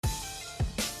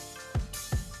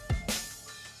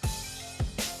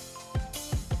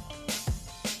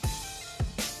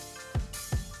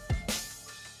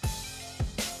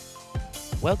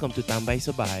Welcome to Tambay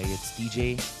sa Bahay. It's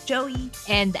TJ. Joey.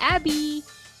 And Abby.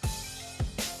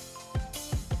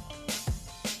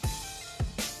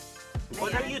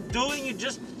 What are you doing? You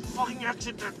just fucking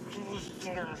accident.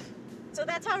 So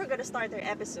that's how we're gonna start our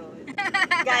episode.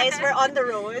 Guys, we're on the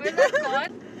road.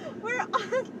 We're not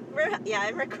caught?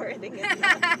 I'm recording it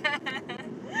now.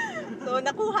 So,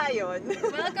 nakuha yun.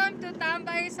 Welcome to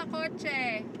Tambay sa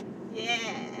Kotse.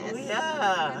 Yes. Oh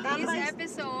yeah. Today's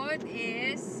episode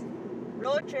is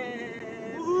Road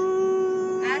trip.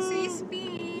 As We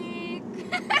Speak.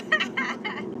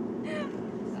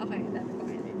 Okay, that's ko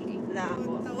energy.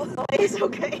 Okay, so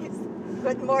guys,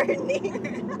 good morning.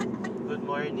 Good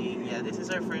morning. Yeah, this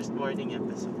is our first morning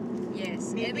episode.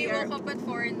 Yes, Maybe and we our- woke up at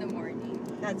 4 in the morning.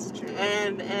 That's true.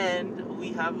 And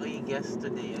we have a guest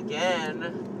today again.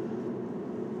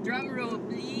 Drum roll,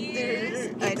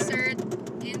 please. I don't-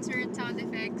 Insert sound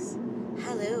effects.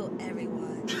 Hello,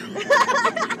 everyone.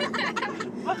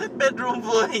 Bakit bedroom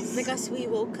voice? Because we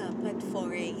woke up at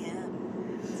 4 a.m.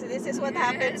 So this is what Yes,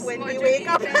 happens when we wake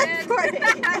up at modulated. 4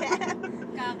 a.m.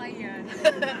 Kakaya.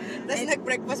 Tapos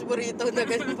nag-breakfast burrito na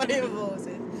ganun pa rin yung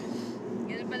boses.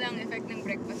 Ganun pala ang effect ng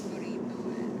breakfast burrito.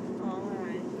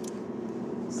 Alright.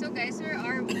 So guys, where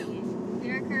are we? We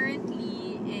are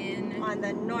currently in... On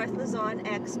the North Luzon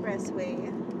Expressway.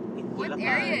 In What Bulacan.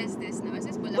 area is this now? Is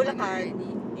this Bulacan, Bulacan.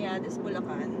 already? Yeah, this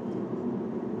Bulacan.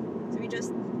 So we just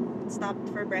stopped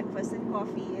for breakfast and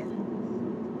coffee. And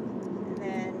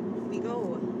then we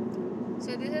go.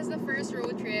 So this is the first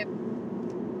road trip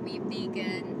we've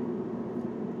taken.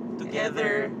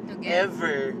 Together. Together.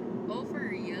 Ever. Oh, for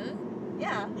real?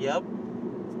 Yeah. Yup.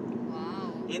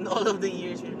 Wow. In all of the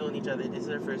years we've known each other, this is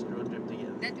our first road trip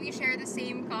together. That we share the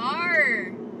same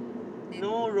car.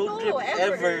 No road No, trip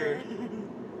ever.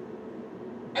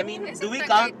 I mean, Isn't do we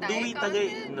count? Do Tagaytay we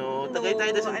counted? No, No,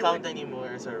 Tagaytay doesn't I count would- anymore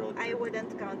as a road I trip.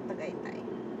 wouldn't count Tagaytay.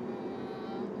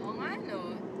 Oo nga, no?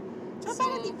 So,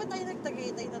 parang di pa tayo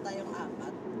nagtagaytay na tayong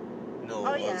apat. No,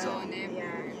 Oh yeah. also. never.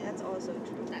 Yeah, that's also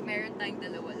true. Meron tayong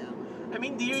dalawa lang. I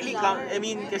mean, do you really Sila. count? I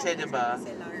mean, kasi diba,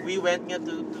 Sila. we went nga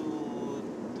to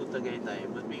Tagaytay,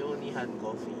 but we only had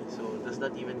coffee, so does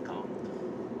that even count?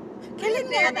 Kailan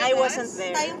There And nga? I with wasn't us?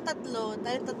 there. Tayong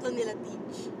tatlo nila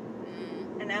teach.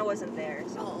 Mm. And I wasn't there.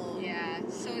 So. Oo. Yeah.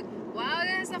 So, wow,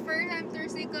 that's the first time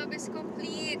Thursday Club is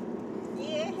complete.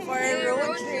 Yeah. For a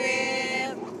road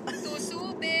trip. To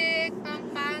Subic,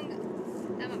 Pampanga.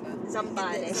 Tama ba?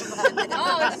 Zambales.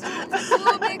 Oh,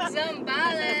 Subic,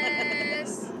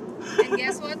 Zambales. And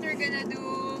guess what we're gonna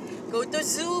do? Go to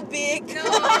Zubik. No!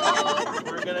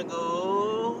 We're gonna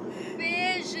go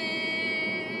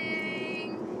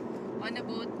Fishing! On a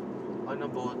boat. on a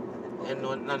boat, and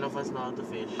none of us know how to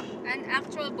fish. An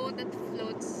actual boat that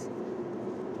floats.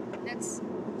 That's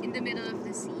in the middle of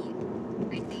the sea,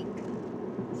 I think.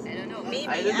 I don't know. Maybe.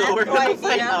 I don't know, we're No gonna idea.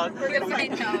 find out. We're We'll gonna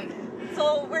find out.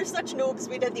 So we're such noobs,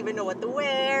 we don't even know what to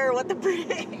wear, what to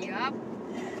bring. Yup.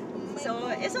 So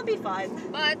it'll be fun.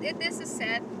 But it is a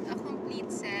set, a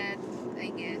complete set, I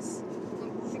guess.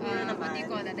 Siguro What do you naman.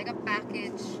 call that? Like a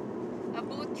package. A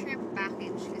boat trip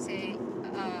package. Kasi,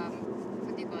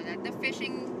 what do you call that? The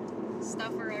fishing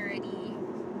stuff are already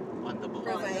On the boat.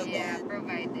 Provided.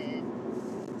 provided.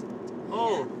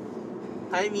 Oh,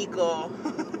 hi Miko.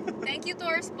 Thank you to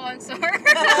our sponsor.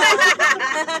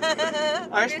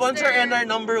 Our sponsor Mr. and our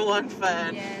number one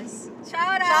fan. Yes.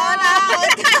 Shout Shout out!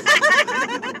 out!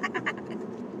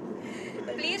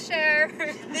 Please share.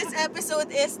 This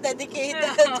episode is dedicated.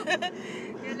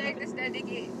 You like this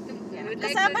dedicate. You would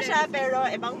like Kasama to siya pero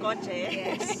ibang kotse.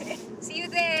 Yes. See you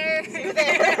there.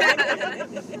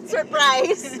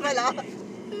 Surprise! Wala.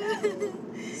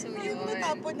 So Ay, yun.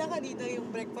 natapon na kanina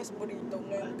yung breakfast burrito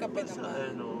ngayon. Kape Sa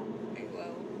naman. ano, Ay,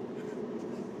 wow.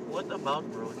 what about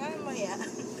road? Ay, maya.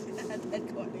 Add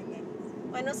ko rin na.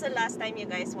 When was the last time you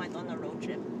guys went on a road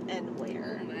trip and Oh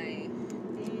where? my.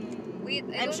 Wait,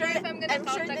 I I'm don't sure- know if I'm gonna I'm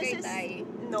count sure this is- Tagaytay.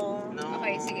 No. No.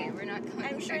 Okay, sige. We're not counting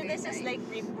I'm sure this is Tagaytay. like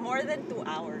more than 2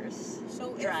 hours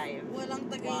So, drive. if walang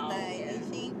Tagaytay, I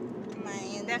think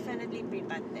mine. Definitely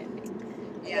pre-pandemic.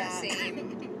 Yeah, Yeah.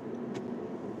 same.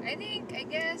 I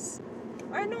guess,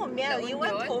 Or no, Mel, La you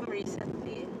went Union? home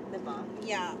recently, diba?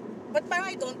 Yeah. But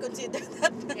parang I don't consider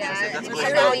that. yeah, Kasi that's it's going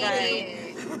a on. road trip.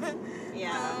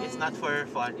 Yeah. It's not for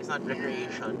fun. It's not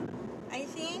recreation. I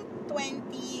think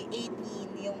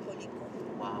 2018 yung huli ko.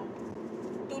 Wow.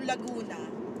 To Laguna.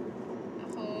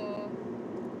 Ako,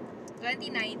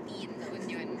 2019, noon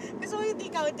yun. So, hindi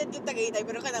counted yung Tagaytay,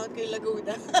 pero kinount ko yung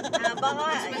Laguna. Baka,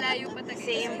 Mas malayo pa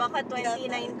Tagaytay. same, baka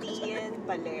 2019,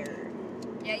 Baler.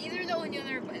 Yeah, either La Union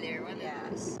or Baler, one Yeah.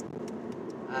 of those.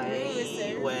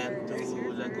 I went to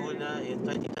surfer. Laguna in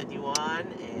 2021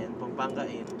 and Pampanga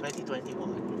in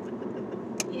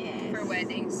 2021. Yes. For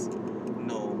weddings.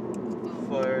 No. Oh.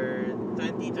 For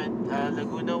 2020,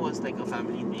 Laguna was like a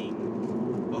family thing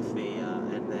of Thea,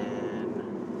 and then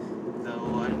the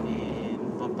one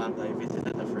in Pampanga, I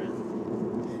visited a friend.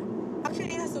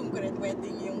 Actually, na-assume ko rin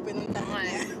wedding yung pinuntahan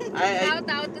niya. Shout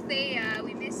out to Thea.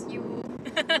 We miss you.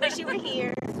 Wish you were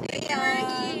here You were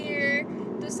here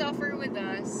to suffer with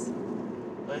us.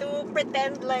 to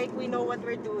pretend like we know what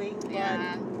we're doing, but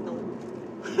Yeah. no.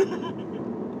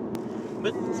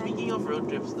 But speaking of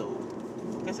road trips though,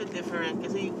 kasi different,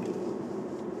 kasi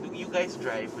you guys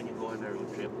drive when you go on a road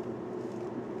trip.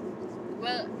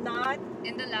 Well, Not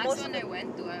in the last Most one of I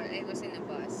went to, I was in a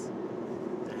bus.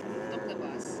 Took the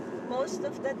bus. most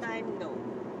of the time, no.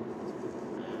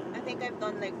 I think I've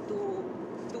done like two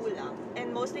lang,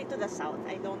 and mostly to the south.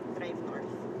 I don't drive north.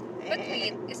 But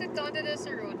wait, is it counted as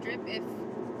a road trip if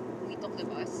we took the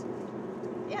bus?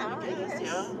 Yeah, I Yes, guess.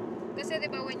 yeah. Kasi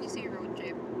diba when you say road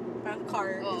trip, Parang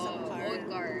car, isang oh, car. own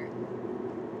car.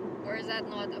 Or is that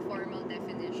not a formal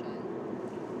definition?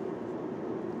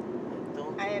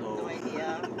 Don't I have know. no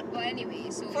idea. Well, anyway,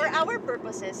 so For our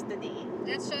purposes today,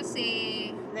 let's just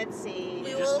say let's say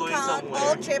We You're just will going count somewhere.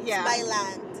 all trips Yeah. by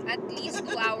land. at least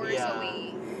 2 hours Yeah.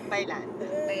 away by land.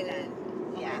 by land.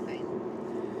 Okay, Yeah. fine.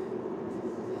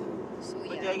 So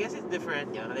But yeah. yeah, I guess it's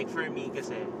different. Yeah, like for me,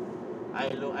 kasi I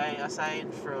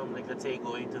aside from like let's say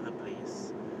going to the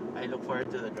place, I look forward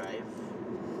to the drive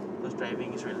because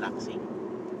driving is relaxing.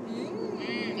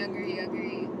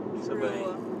 Agree. Sabay.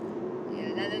 True.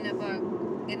 Yeah, lalo na pag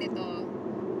ganito.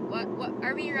 What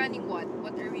are we running? What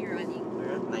are we running?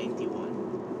 We're at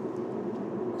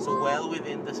 91. So well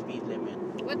within the speed limit.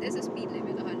 What is the speed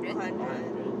limit? 100?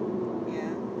 100.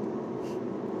 Yeah.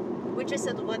 Which is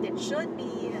what it should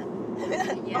be on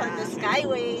Yeah. the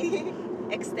Skyway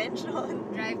extension.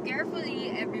 Drive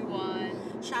carefully, everyone.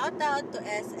 Shout out to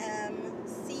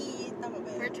SMC. Tama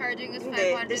ba For yun? charging us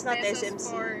Hindi, 500 it's not pesos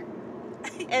SMC. for...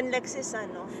 And Lexus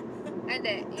ano?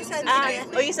 Hindi, yung Saan sa ba yan?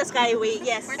 Skyway. Yung sa Skyway,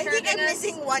 yes. For I think I'm charging us-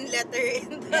 missing one letter in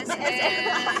the SM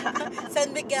San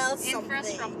Miguel something.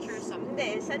 Infrastructure something.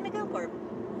 Hindi, San Miguel Corp.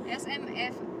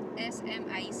 SMIC.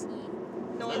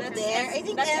 No, Not that's there. I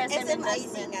think that's SM SMIC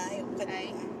Investments. nga yung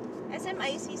kanina.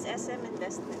 SMIC is SM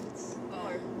Investments.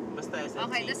 Oh. Basta SNC.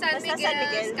 Okay, the San Basta Miguel, San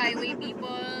Miguel. Skyway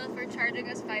people for charging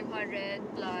us 500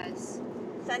 plus.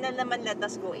 Sana naman let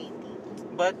us go 80.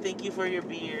 But thank you for your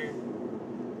beer.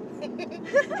 World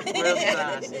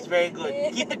class. It's very good.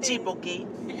 Keep it cheap, okay?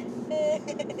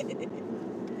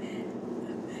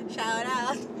 Shout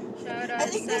out. Shout I out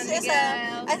think San this is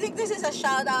Miguel. I think this is a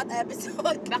shout out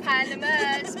episode. Baka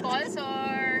naman,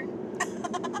 sponsor.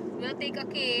 We'll take a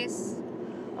case.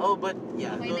 Oh, but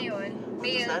yeah. Okay na don't- yun. What was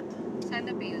Bail. that?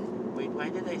 Sana bail. Wait, why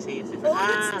did I say it's different? Oh,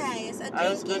 it's nice. A I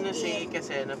was drinking gonna say game.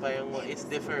 kasi na parang it's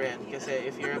different kasi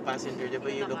if you're a passenger, di ba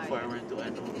you look forward to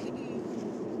ano?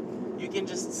 You can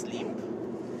just sleep.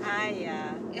 Ah,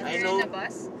 yeah. If I you're know- in a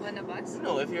bus, on a bus.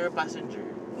 No, if you're a passenger.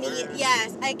 Me, Or-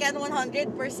 yes, I can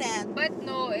 100%. But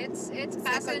no, it's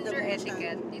passenger demotion.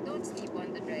 etiquette. You don't sleep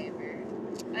on the driver.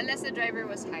 Unless the driver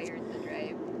was hired to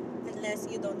drive. Unless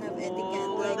you don't have etiquette.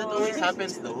 Oh, well, like that always yours.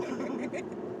 happens though.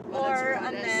 Well, that's Or true,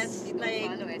 unless, you don't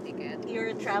like, follow etiquette.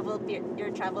 your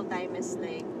travel time is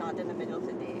like not in the middle of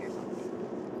the day or something.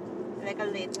 Like a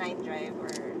late night drive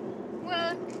or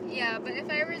Well, yeah, but if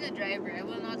I were the driver, I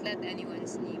will not let anyone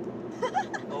sleep.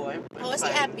 Oh, I'm Oh, si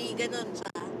fine. Abby, ganun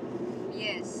siya.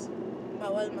 Yes.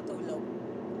 Bawal matulog.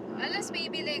 Unless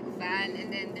maybe like van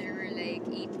and then there were like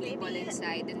 8 people Maybe-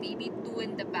 inside and maybe 2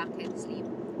 in the back can sleep.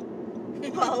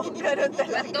 wow, ganun But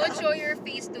talaga. don't show your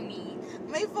face to me.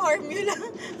 May formula.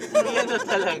 Hindi ano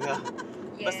talaga.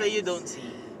 Yes. Basta you don't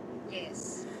see.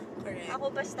 Yes. Correct. Ako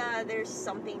basta there's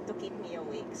something to keep me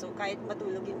awake. So kahit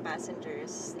matulog yung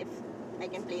passengers, if I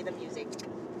can play the music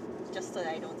just so that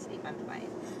I don't sleep, I'm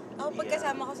fine. Ako, pag Yeah.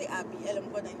 kasama ko si Abby, alam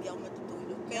ko na hindi ako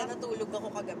matutulog. Kaya natulog ako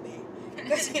kagabi.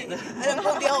 Kasi alam ko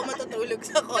hindi ako matutulog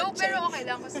sa kotse. No, pero okay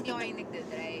lang kasi hindi ako yung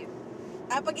nagdadrive.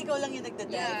 Pag ikaw lang yung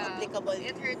nagdadrive, applicable It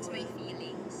yun. hurts my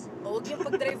feelings. Huwag yung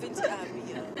pag-drive in si Abby.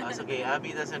 It's okay,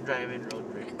 Abby doesn't drive in road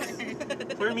trips.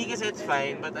 For me kasi it's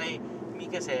fine, but me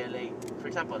kasi like, for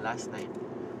example, last night,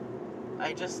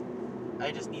 I just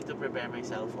need to prepare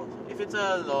myself also. If it's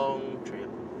a long trip,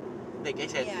 like I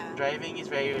said, Yeah. driving is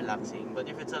very relaxing, but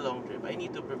if it's a long trip, I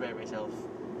need to prepare myself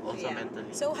also Yeah.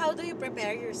 mentally. So, how do you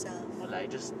prepare yourself? well, I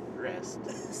just rest.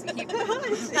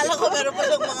 Kala ko meron pa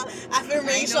siyang mga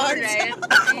affirmations. right?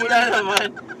 Wala naman.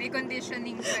 May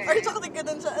conditioning pa Or eh. tsaka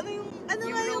ganun siya. Ano Yung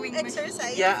nga yung rowing machine.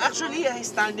 exercise? Yeah, actually, I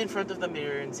stand in front of the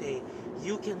mirror and say,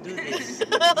 You can do this.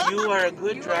 You are a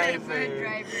good You driver. are a good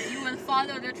driver. You will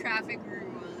follow the traffic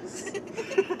rules.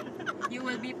 You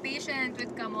will be patient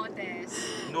with kamotes.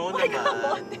 No Why naman.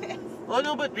 kamote? Oh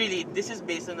no, but really, this is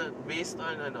based on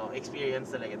experience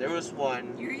talaga. There was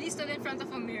one. You really stood in front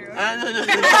of a mirror. No.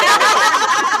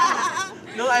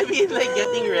 No, I mean like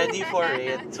getting ready for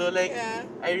it. So like, Yeah.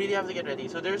 I really have to get ready.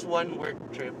 So there's one work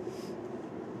trip.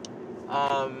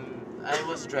 I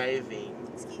was driving.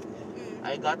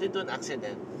 I got into an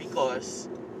accident because,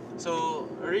 so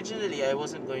originally I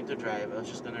wasn't going to drive. I was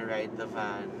just gonna ride the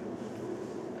van,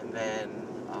 and then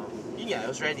I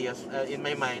was ready. In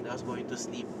my mind, I was going to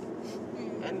sleep,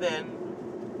 and then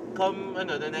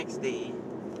the next day,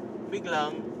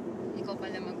 biglang. Ikaw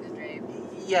pala mag-drive.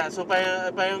 Yeah, so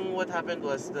parang what happened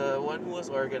was the one who was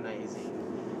organizing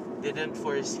didn't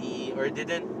foresee or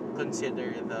didn't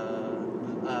consider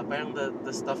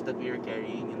the stuff that we were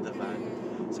carrying in the van.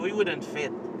 So we wouldn't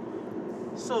fit.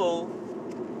 So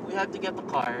we had to get the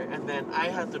car and then I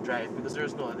had to drive because there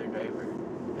was no other driver.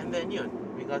 And then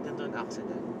we got into an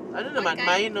accident. Ano What naman,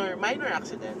 kind? minor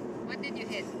accident. What did you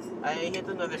hit? I hit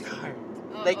another car.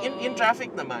 Oh, Like in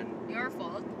traffic naman. Your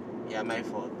fault? Yeah, my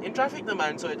fault. In traffic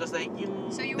naman, so it was like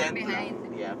yung So you were dent behind?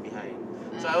 lang. Yeah, behind.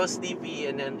 So I was sleepy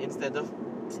and then instead of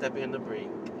stepping on the brake,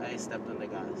 I stepped on the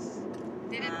gas.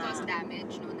 Did it cause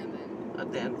damage? No naman. A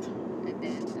dent. And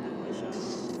then,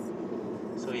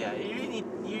 So yeah, you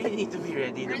really need to be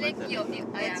ready or naman like,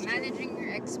 talaga. managing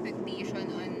your expectation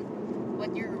on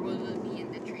what your role will be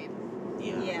in the trip.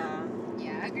 Yeah. Yeah.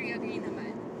 Yeah, agree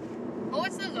naman. But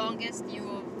what's the longest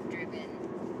you've driven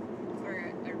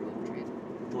for a road trip?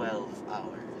 12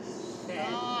 hours.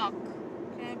 Fuck.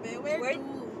 Grabe, where Where-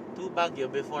 to? To Baguio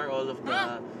before all of the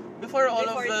Huh? before all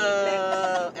Before of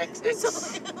the XX.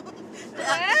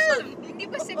 12! Hindi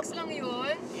ba 6 lang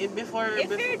yun? Before If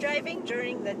you're driving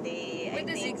during the day, With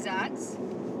I the think zigzags?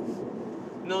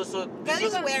 no, so this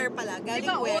Galing was, where pala? Di Galing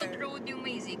ba where? old road yung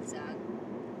may zigzag?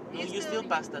 no, you still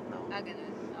pass that now. Ganun.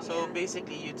 So Yeah.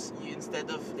 basically, you instead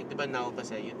of like, diba now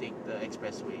kasi you take the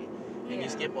expressway and you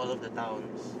Yeah. skip all of the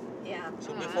towns. yeah.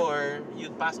 So Uh-huh. before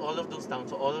you'd pass all of those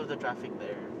towns, so all of the traffic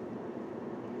there,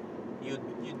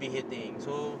 you'd be hitting.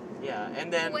 So yeah,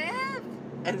 and then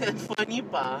 12! funny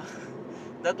pa,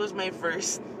 that was my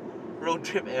first road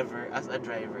trip ever as a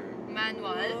driver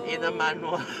Manual? in a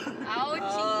manual.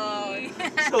 Ouchie!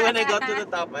 So when I got to the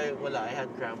top, I had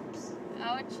cramps.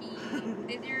 Ouchie.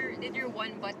 Did your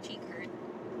one butt cheek hurt?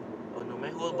 Oh no, my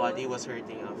whole body was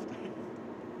hurting after.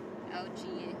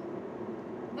 Ouchie.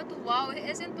 But wow,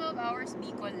 isn't 12 hours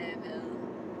Bicol level?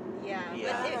 Yeah,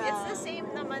 Yeah. but it's the same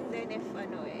naman din if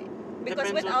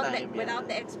because Depends what without time, without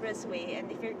the expressway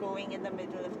and if you're going in the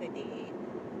middle of the day.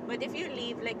 But if you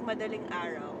leave like madaling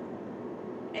araw,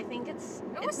 I think it's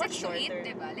It was much 6 to 8, shorter.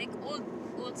 diba? Like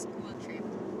old school trip.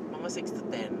 Mga 6 to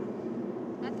 10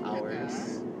 Not talaga. hours.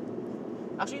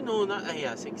 Actually, no, not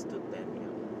 6 to 10.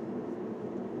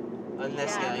 Yeah.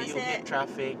 Unless Yeah, you kasi- hit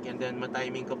traffic and then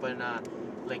matiming ka pa na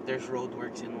like there's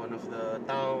roadworks in one of the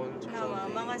towns or Tama,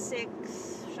 something. mga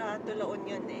 6 siya to La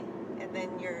Union eh. And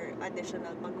then your additional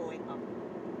pag going up.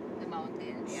 The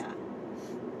mountains. Yeah.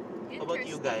 How about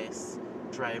you Interesting. guys,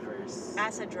 drivers?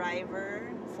 As a driver,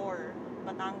 for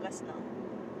Batangas lang.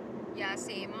 Yeah,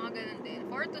 same. Mga ganun din.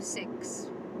 4 to 6.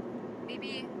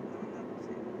 Maybe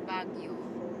Baguio.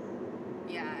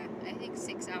 Yeah, I think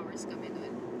 6 hours kami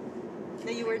dun.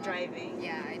 That you were driving.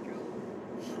 Yeah, I drove.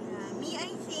 Me, I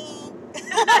think.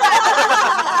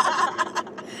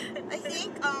 I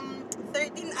think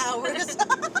 13 hours.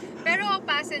 Pero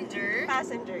passenger,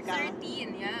 Passenger ka?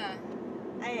 13, yeah.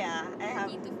 Yeah, I have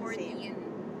 13 to same. 14.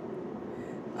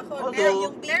 Ako, Although-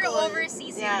 yung Bicol. Pero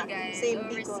overseas Yeah, yun, guys. same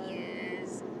Bicol.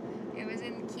 Overseas. It was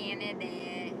in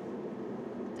Canada.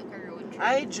 Took a road trip.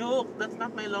 I joke, that's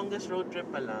not my longest road trip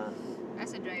pala.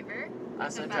 As a driver?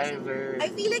 As a passenger? driver. I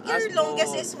feel like your As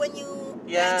longest both. is when you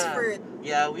Yeah. transferred.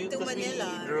 Yeah, to because we Manila,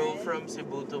 drove right? from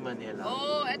Cebu to Manila.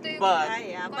 Oh, ito yung But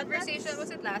Yeah, but conversation. that's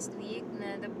Was it last week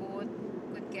na the boat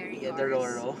could carry yeah, the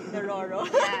ours? Roro. the Roro.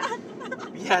 Yeah,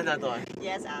 Yeah, that one.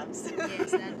 Yes, abs.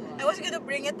 yes, that one. I was gonna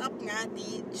bring it up nga,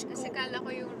 Teach. Kasi kala ko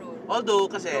yung road. Although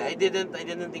kasi I didn't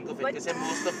think of it But- kasi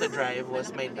most of the drive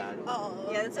was my dad. Oo.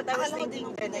 Yeah, that's what I was Akala ko thinking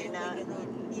din pala kanina. yung may ganun.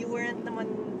 You weren't naman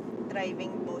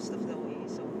driving most of the way,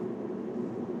 so.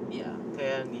 Yeah,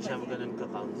 kaya hindi siya ganun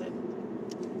ka-counted.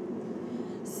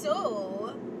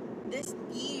 So, this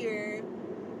year,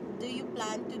 do you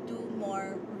plan to do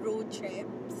more road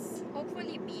trips?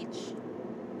 Hopefully beach.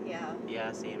 Yeah.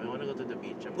 Yeah, same. I wanna go to the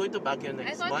beach. I'm going to Baguio I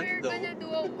next thought month we were though. gonna do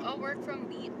a work from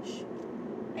beach.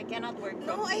 I cannot work from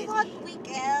No, I beach. thought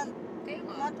weekend. Kaya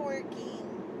nga. Not working.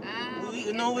 Ah, We,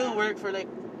 weekend no, we'll ba? work for like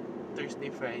Thursday,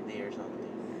 Friday or something.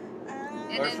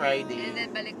 Ah. Or Friday. And then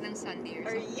balik ng Sunday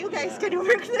or Or something. you guys Yeah. can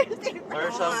work Thursday.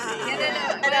 Or something. Yeah,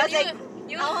 Yeah. And I was like,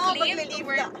 you ako, claim to maglilive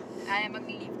work. na. Ay,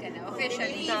 maglilive ka na.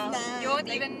 Officially. Maglilive na. You won't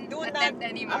Like, even do not- attempt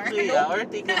anymore. Actually, yeah. Or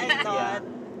take a I'm leave, yeah. not.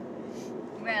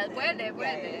 Well, pwede.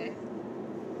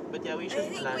 But yeah, we I should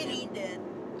think plan we it. need it.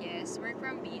 Yes, work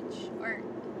from beach. Or,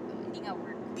 hindi nga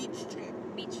work. Beach trip.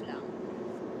 Beach lang.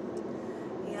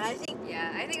 Yeah, I think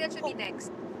Yeah, I think that should be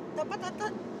next. dapat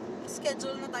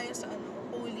schedule na tayo sa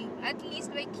Holy. At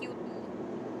least by Q2.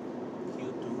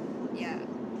 Q2. Yeah.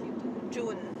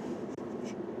 June.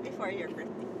 Before your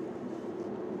birthday.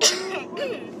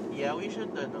 Yeah, we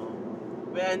should,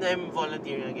 And I'm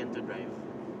volunteering again to drive.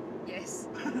 Yes.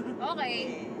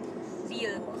 Okay.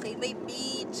 Deal. Okay, may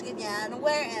beach, ganyan.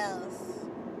 Where else?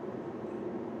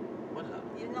 Wala.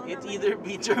 Yun lang It's naman. either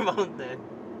beach or mountain.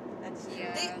 That's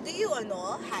Yeah. Do you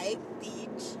hike,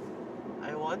 teach?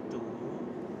 I want to.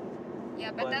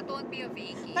 Yeah, but But- that won't be a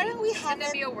vacay. Parang we It's gonna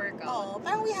haven't- be a workout. Oh,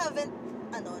 parang we haven't,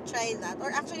 tried that. Or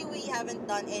actually, we haven't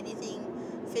done anything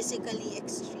physically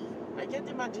extreme. I can't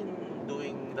imagine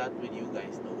doing that with you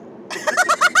guys, though.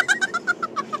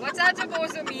 What's that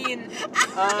supposed to mean?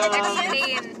 Um,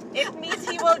 Explain. It means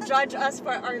he will judge us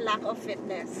for our lack of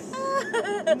fitness.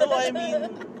 no, I mean,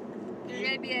 You're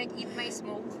gonna be like, eat my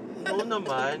smoke. no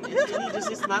naman. It's really just,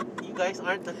 it's not, you guys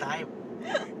aren't the type.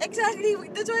 Exactly.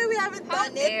 That's why we haven't How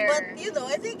done it. dare. But,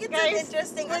 I think it's an Guys,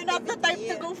 interesting we're not the type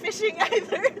to activity. go fishing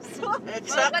either. So,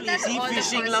 Exactly, that's sea all of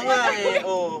fishing us. lang nga eh.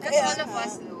 Oh. That's Yeah. all of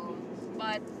us though.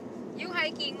 But, yung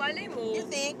hiking, malay mo, You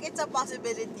think it's a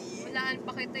possibility? unahan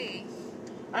pa kita eh.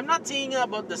 I'm not saying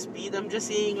about the speed, I'm just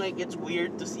saying like it's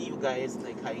weird to see you guys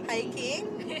like hiking. Hiking?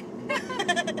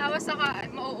 Tapos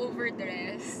saka,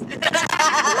 ma-overdress.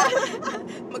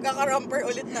 Magkaka-romper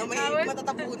ulit na may Tapos-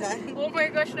 matatapunan. Oh my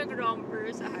gosh,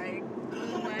 nag-romper sa hike.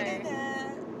 Oh my.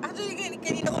 Actually,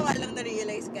 kanina ko nga lang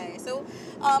na-realize, guys. So,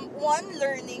 one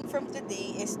learning from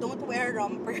today is don't wear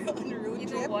romper on road You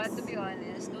trips. know what, to be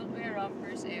honest, don't wear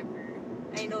rompers ever.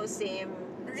 I know, same.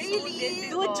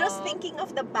 Really? Dude, just thinking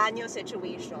of the banyo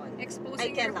situation. Exposing I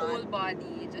your cannot. whole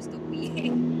body just to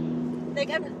pee. Like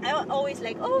I'm always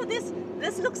like, oh, this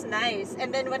looks nice,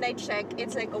 and then when I check,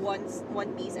 it's like a one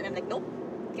piece, and I'm like, nope,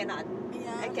 cannot.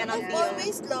 Yeah. I cannot I've feel.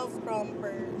 always loved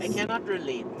rompers. I cannot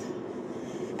relate.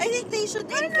 I think they should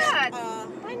Why invent, not?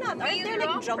 Why not? Aren't Male there like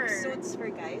romper. jumpsuits for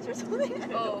guys or something? I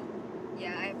don't know. Oh.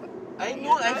 Yeah, I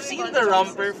know, Yeah, I've probably seen called the jumpsuits.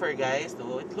 romper for guys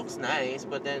though. It looks nice,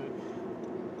 but then,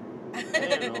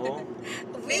 I don't know.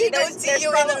 we don't see there's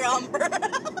you in a probably- romper.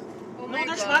 Oh No, my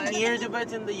there's God. one here, diba?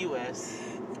 It's in the US.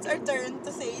 It's our turn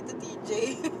to say to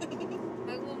TJ.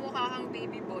 Magmumukha kang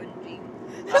baby bonjing.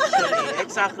 Actually,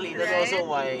 exactly. That's Right? also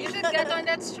why. You should get on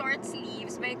that short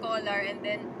sleeves, may collar, and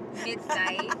then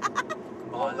mid-thigh.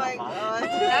 Oh my god.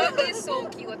 That would be so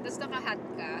cute. Tapos naka-hat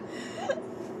ka.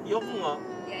 Yoko nga.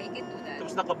 Yeah, you can do that.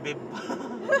 Tapos naka-bib.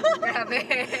 Grabe.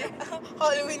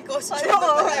 Halloween costume. Ano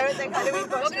ko? I was like, Halloween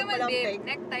Huwag costume naman palang babe. fake.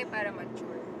 Necktie para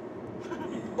mature.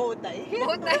 Bow tie.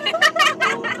 Bow tie.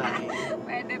 Bow tie.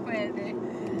 Pwede.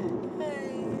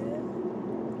 Ay.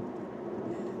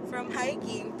 From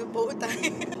hiking to bow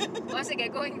tie. O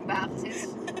sige, going back,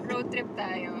 since road trip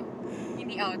tayo,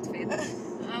 hindi outfit.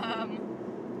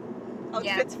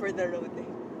 Outfits for the road. Eh.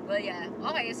 Well, yeah.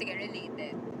 Okay, sige,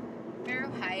 related. Pero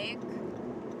hike,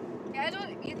 yeah,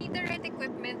 you need the right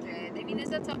equipment, right? I mean, is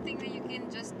that something that you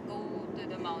can just go to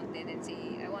the mountain and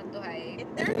say, I want to hike?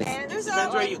 It depends. There's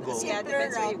Depends a where you go. Yeah, simpler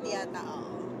depends where you route go. yata.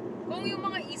 Oo. Kung yung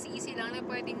mga easy-easy lang na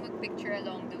pwedeng mag-picture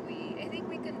along the way, I think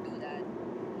we can do that.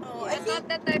 Oh, Yeah. I I'm think not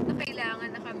that type na kailangan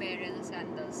naka-Merrell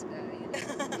sandals ka. You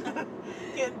know?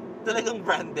 Yan, talagang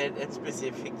branded and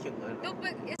specific yung ano. No,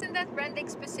 but isn't that branding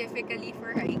specifically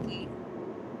for hiking?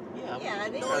 Yeah, Yeah, but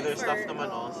they- for other known stuff for, naman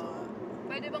also.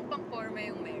 Pwede bang pang-forma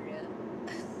yung Merrell?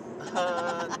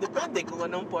 Depende kung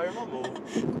anong forma mo.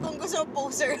 Kung gusto mo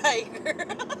poser hiker.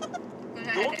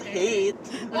 Don't hate.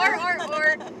 Or,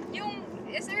 yung,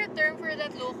 is there a term for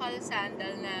that local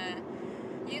sandal na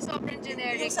yung sobrang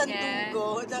generic yung niya?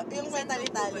 sandugo. Yung may Sandugo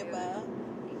tali-tali ba ba?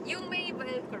 Yung may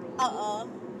velcro. Oo.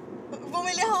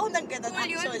 Bumili ako ng ganun Cool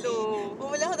yun, actually. though.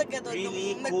 Bumili ako ng ganun Really?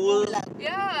 nung Cool? nagkulang.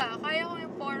 Yeah, kaya ko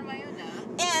yung forma yun ah.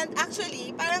 And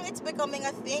actually, parang it's becoming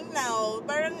a thing now.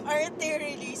 Parang aren't they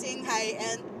releasing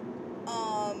high-end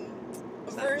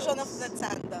version of Sandals. that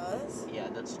sandals? Yeah,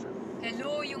 that's true.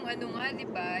 Hello, yung ano nga, di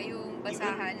ba? Yung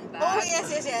basahan bag. Oh, yes.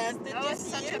 Did That you was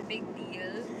see such a it? big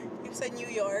deal Yung sa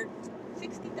New York.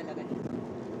 60 talaga dito.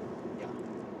 Yeah.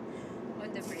 on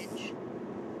the bridge.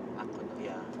 Ako na,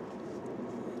 yeah.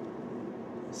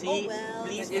 See, Oh, well,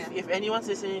 please, yeah. if anyone's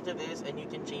listening to this and you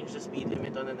can change the speed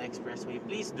limit on an expressway,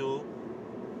 please do.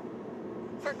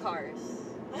 For cars.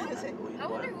 Wait, I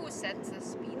what? wonder who sets the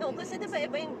speed. No, kasi diba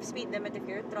iba yung speed limit if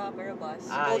you're a truck or a bus.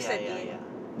 Ah, Posted yeah, yun. yeah.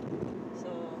 So,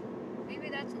 Maybe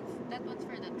that one's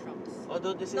for the trucks.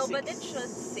 Although this is no, but six- it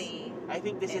should say I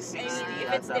think this is I 60 mean, if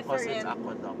at it's tapos it's different,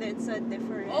 aqueduct. it's a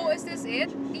different... Oh, is this it?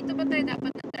 Dito ba tayo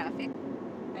dapat ng traffic?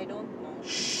 I don't know.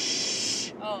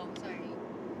 Shh. Oh, sorry.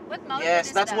 What mountain Yes,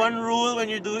 is that's that? one rule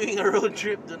when you're doing a road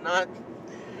trip. Do not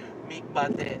make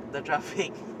bate the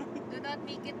traffic. Do not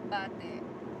make it bate.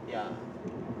 Yeah.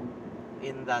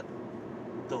 In that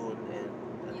tone and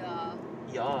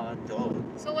Yeah. tone.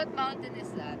 So what mountain is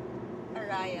that? A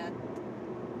riot.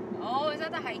 Oh, is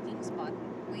that a hiking spot?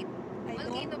 Wait, I don't...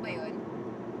 Volcano ba yun?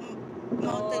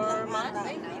 Mountain lang Dormant, ata.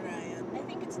 I think. Ryan. I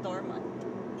think it's dormant.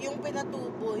 Yung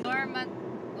pinatubo yung Dormant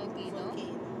volcano?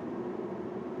 volcano.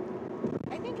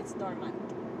 I think it's dormant.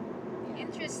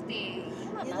 Interesting.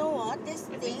 You know what? These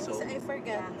I think things, so. I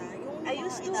forgot na. Yung I mga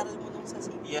used to- inaral mo nung sa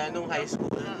city. Yeah, nung high school.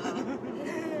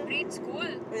 Grade school.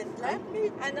 Wait, let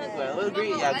me Ano, check. Well,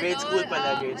 grade, yeah, grade school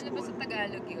pala, grade Ano ba school. sa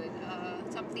Tagalog yun?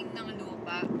 Something ng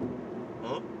lupa.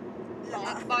 Huh?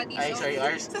 Like bodies Ay, of... sorry,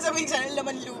 ours. Sasabihin sana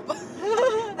laman lupa.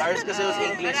 Ours kasi was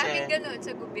English Maraming eh. ganun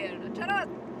sa gobyerno. Charot!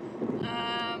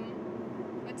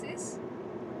 What's this?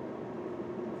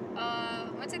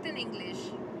 What's it in English?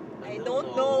 I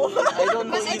don't know. I don't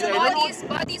know Kasi it's either. I don't know.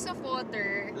 bodies of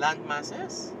water. Land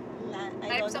masses? I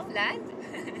Types don't of know. land?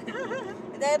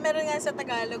 Dahil meron nga sa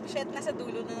Tagalog, shit, nasa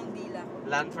dulo na ng dila ko.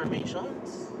 Land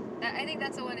formations? I think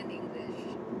that's the one in English.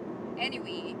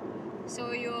 Anyway,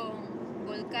 so yung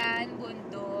vulkan,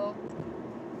 bundok,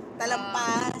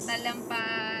 Talampas.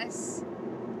 talampas,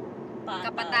 Patag.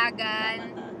 kapatagan.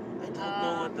 I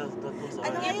don't know what those are.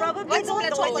 Ano You yung- probably what's don't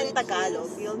know it in plateau? Tagalog.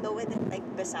 You'll know it in like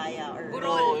Bisaya or...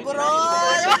 Burol. No, in Burol!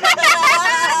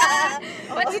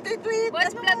 What's, Wait.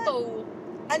 what's ano? plateau?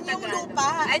 Anyong Tagalog? lupa.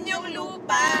 Anyong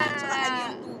lupa. Tsaka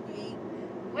anyong tubig.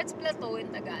 What's plateau in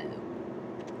Tagalog?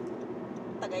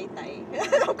 Tagaytay.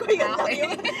 Alam ko yun lang Okay.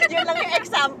 yun lang yung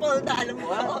example na alam mo.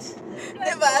 What?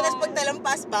 Diba? Tapos pag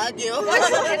talampas, Baguio.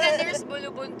 And then there's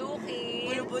Bulubunduki.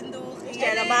 Bulubunduki.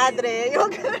 Sierra Madre. Yung...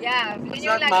 Yeah, yun It's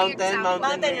yung not lagi mountain, example. mountain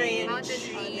Mountain range. Mountain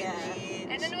range. Yeah.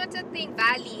 And then what's that thing?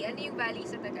 Valley. Ano yung valley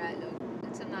sa Tagalog?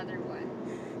 That's another one.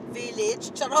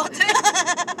 Village. Charot.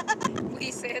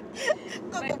 Wisit.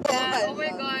 But Kabubuhan oh my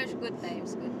lang. gosh, good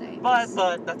times, good times.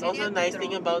 But that's And also you a have to nice draw.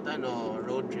 thing about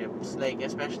road trips, like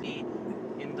especially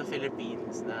in the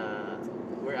Philippines, na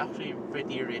we're actually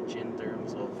pretty rich in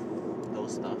terms of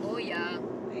those stuff. Oh yeah.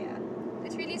 Yeah.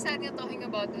 It's really sad nga talking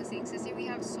about those things kasi we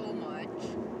have so much,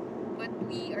 but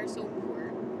we are so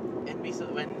poor. And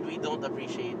when we don't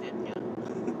appreciate it, yeah,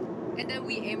 And then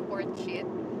we import shit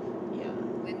yeah.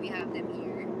 when we have them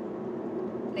here.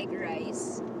 Like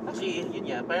rice. Actually, yun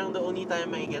yeah, parang the only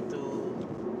time I get to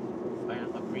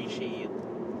parang appreciate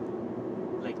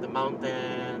like the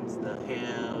mountains, the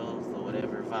hills, the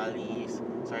whatever valleys.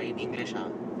 Sorry in English ha.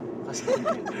 Kasi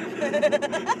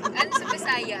Ano sa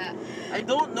Bisaya? I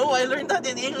don't know, I learned that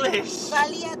in English.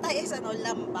 Bali yata is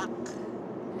lambak.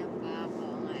 Lambak,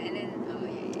 oo nga. And then, oh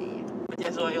yeah. But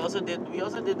yeah, so we also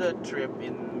did a trip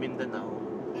in Mindanao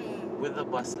with the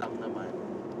bus lang naman.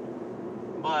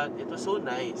 But it was so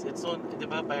nice. It's so, di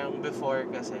ba parang before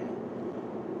kasi,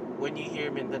 when you hear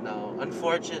Mindanao,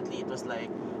 unfortunately, it was like,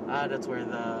 that's where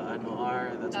the,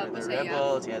 that's where the Busayaf.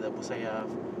 rebels, yeah, the Busayaf.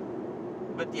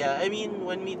 But yeah, I mean,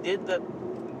 when we did that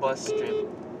bus trip,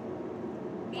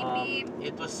 Beep, beep.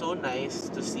 it was so nice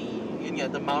to see, yun nga,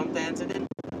 the mountains, and then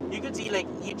you could see like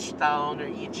each town or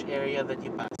each area that you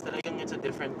pass. Talagang it's a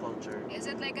different culture. Is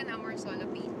it like an Amor Solo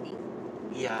painting?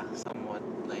 Yeah, somewhat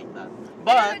like that.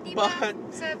 Pero di ba, But,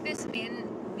 sa Bispin,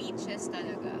 beaches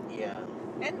talaga. yeah.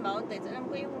 And mountains. Alam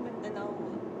ko yung Mindanao,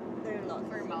 there are lots.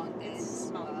 For mountains.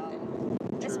 It's mountain.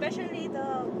 True. Especially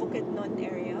the Bukidnon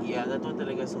area. Yeah, that one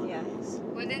talaga so Yeah. nice.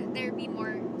 Will there be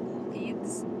more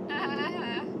kids?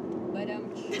 But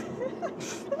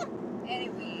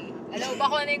anyway, alam ba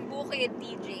ko na yung bukid,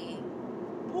 TJ?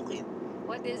 Bukid.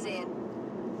 What is it?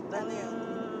 Ano yun?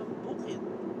 Bukid.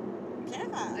 Kaya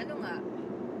nga. Ano nga?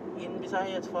 In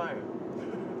Visayas farm.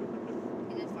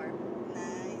 Is it farm?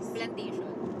 Nice. Plantation?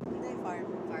 Hindi, farm.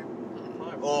 Farm. Okay.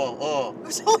 Farm. Oh.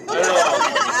 Gusto ko yun. Ano?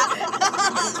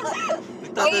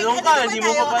 Nagtatanong ka, hindi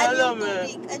mo pa pala alam eh.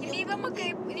 Hindi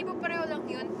ba pareho lang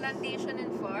yun? Plantation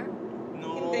and farm? No.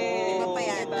 Hindi. Iba pa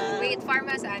yan. Wait, farm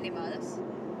has animals?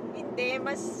 Hindi,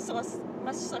 mas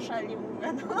social yung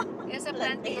ano. Yes, a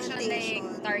plantation like Plantation.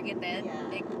 targeted. Yeah.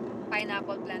 Like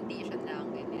pineapple plantation lang,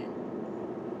 ganyan.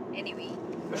 Anyway.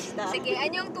 Basta. Sige,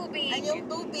 anyong tubig? Anyong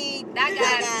tubig.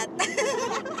 Dagat.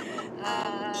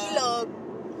 Ilog.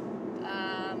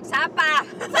 Sapa.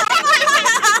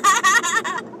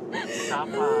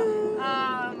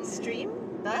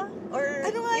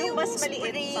 mas maliit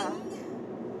spring. pa.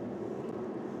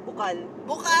 Bukal.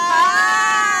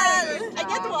 Bukal! I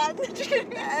get one.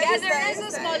 Yeah, there is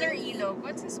a smaller ilog.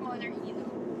 What's a smaller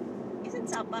ilog? Isn't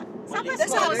Sapa? Maliit. Sapa's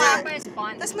Sapa. smaller. Sapa is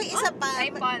pond. Tapos may isa pa. Ay,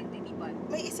 pond, hindi pond.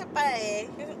 May isa pa eh.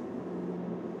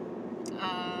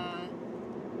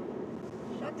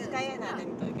 What else? Kaya natin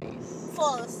to, guys.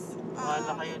 Falls.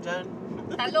 Wala kayo dyan.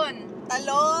 Talon.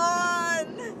 Talon!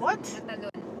 What?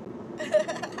 Talon.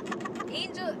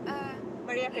 Angel,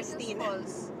 Maria Angel's Cristina.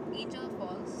 Falls. Angel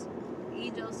Falls.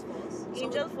 Angel's Falls.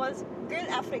 Angel Falls. Girl,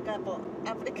 Africa po.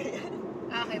 Africa yan.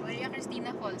 Okay, Maria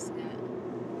Cristina Falls nga.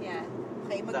 Yeah.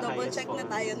 Okay, mag-double highest check na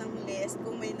falls. tayo ng list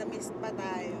kung may na-miss pa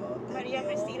tayo. Maria Ano?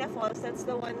 Cristina Falls, that's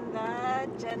the one that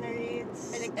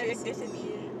generates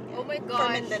Electricity. Oh my for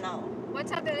gosh. Mindanao.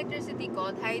 What's that electricity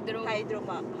called? Hydroelectric.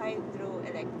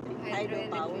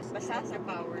 Hydropower. Basta sa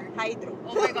Hydropower. Hydro.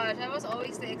 Oh my gosh, that was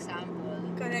always the example.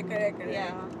 Correct.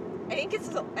 Yeah. I think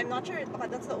I'm not sure, baka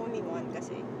that's the only one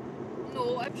kasi.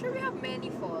 No, I'm sure we have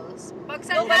many falls. No,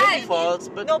 Pagsandan! Many falls,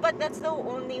 but No, but that's the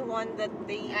only one that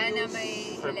they Na use.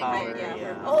 may for electric. power, Yeah,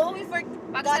 yeah. Oh, we forgot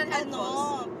Pagsandan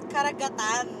Falls.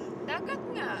 Karagatan. Dagat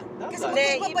nga. Kasi Dagat. Hindi,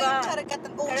 magkaiba pa iba. yung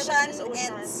karagatan, ocean Karagatan is and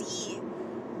ocean. sea.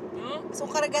 Huh? So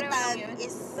Pareho karagatan lang yun?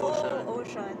 is No, Ocean.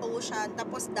 ocean. ocean,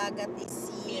 tapos dagat is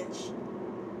sea. Beach.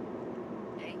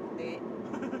 Okay. Hindi.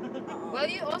 Oo. Well,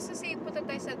 you also say punta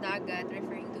tayo sa dagat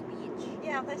referring to beach.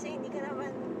 Yeah, kasi hindi ka naman,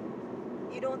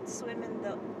 you don't swim in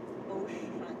the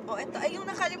ocean. Oh, ito ay yung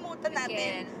nakalimutan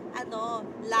natin. Again. Ano,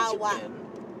 Yes, you lawa. can.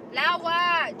 Lawa!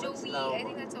 What's Joey! lawa? I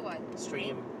think that's a what?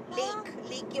 Stream.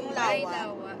 Lake yung Ay, lawa.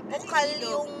 lawa. Bukal Ano ilog?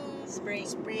 yung Spring.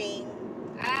 spring.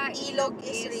 Ah, Ilog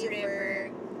is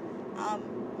river.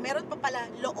 Meron pa pala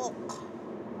look, Ano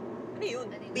yun?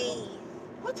 Ano yun? bay.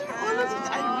 What are all of these?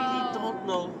 I really don't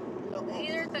know. Look.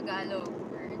 Either Tagalog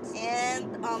words. And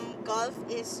golf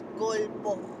is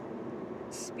golpo.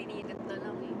 Pinilit na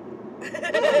lang eh.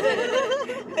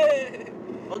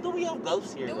 Although we have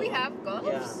gulfs here. Do though. we have golfs?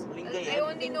 Yeah, Lingayen. I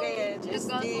only know Lingayen. the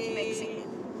Gulf of Mexico.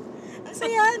 Ang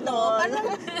saya, no? Lol.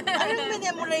 Parang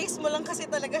memorize mo lang kasi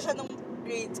talaga siya nung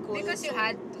grade school. Because you So,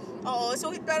 had to. Oo, so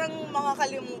parang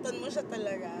makakalimutan mo siya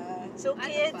talaga. So Ano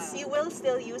kids, pa? you will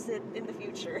still use it in the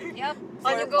future. Yep. For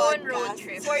When you go on road podcast.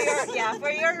 trip. For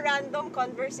your random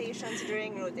conversations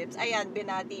during road trips. Ayan,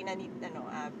 binati na ni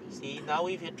Abby. See, now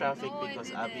we've hit traffic No, I because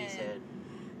Abby didn't. said.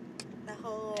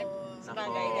 Nako.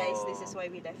 Sabagay guys, this is why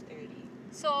we left early.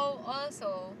 So,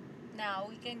 also, now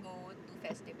we can go to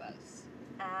festivals.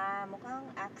 Mukhang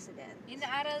accident.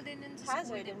 Inaaral din nun sa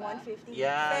school, Hazard in diba? 150.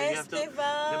 Yeah,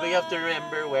 Festival. you have to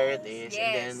remember where it is and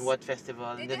then Yes. what festival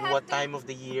and Did then you what have to- time of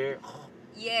the year. Oh,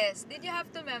 Yes. Did you have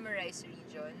to memorize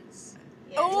regions?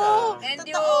 Yes. Oh, And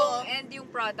totoo. yung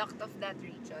product of that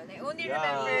region. I only Yeah.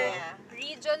 remember Yeah.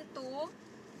 Region 2,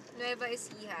 Nueva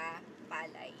Ecija,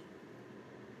 Palay.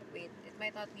 Wait, it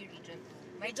might not be Region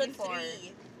 2. Might Region be 4.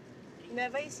 3.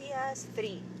 Nueva Ecija has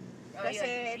 3. Oh, Kasi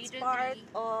yun. it's Region part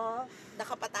 3. of...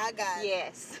 Nakapatagan.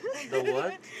 Yes. the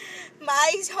what?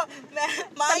 May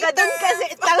Taga doon kasi.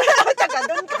 Taga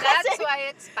doon kasi. That's why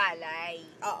it's Palay.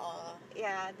 Oo.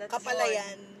 Yeah, that's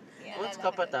Kapalayan. Yeah, What's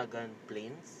naalala ko yun. Kapatagan?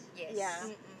 Plains? Yes. Yeah.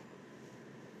 Mm-mm.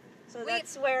 So Wait.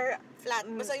 that's where Flat.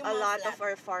 Basta yung a mga lot flat. of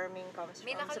our farming comes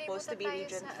May from. Supposed to nakalimutan be tayo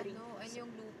Region sa 3.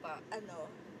 yung lupa. Ano?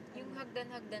 Yung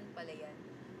hagdan-hagdan pala yan.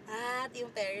 At yung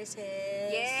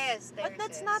terraces. Yes, But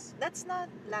that's not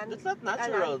land. That's not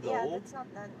natural land. Yeah, though. that's not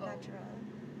Oh. natural.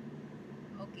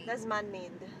 Okay. That's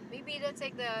man-made. Maybe that's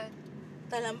like the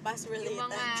Talampas related. yung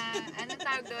mga ano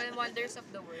tawag doon, wonders of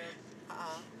the world.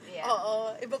 Yeah.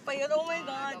 Oo. Iba pa yun. Oh my Ah,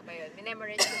 God. ano pa yun?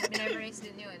 Minemorize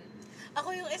din yun.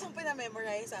 Ako yung isang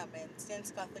pinamemorize sa amin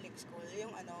since Catholic school,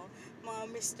 yung mga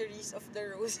mysteries of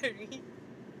the rosary.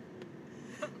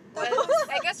 Well,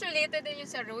 I guess related din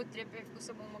yung sa road trip if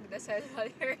gusto mong magdasal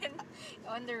while you're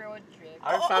on the road trip.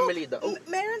 Our Oo, family does. oo.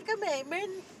 Meron kami.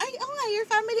 Your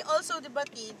family also, di ba,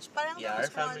 Teach? Parang Yeah, there our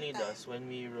was one family time. does. When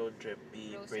we road trip,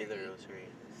 we pray the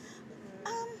Rosary. rosary.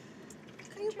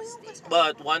 Kayo ba yung Interesting. kasama?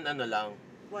 But one ano lang,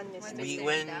 One is One we is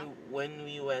when down. when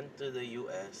we went to the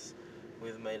US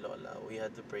with my lola, we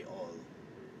had to pray all.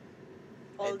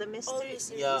 all the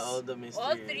mysteries. Series. Yeah, all the mysteries.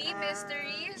 All 3 Ah.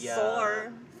 mysteries? Yeah.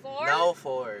 4. 4? Now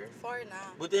 4. 4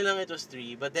 na. Buti lang it was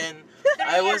 3. But then 3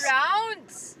 I was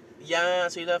rounds! yeah,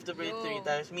 so you'll have to pray Yo. 3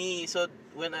 times. Me, so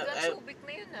when I Subik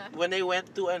na yun ah. when I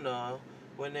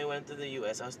went to the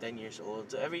US, I was 10 years old.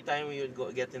 So every time we would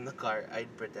go get in the car, I'd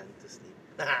pretend to sleep.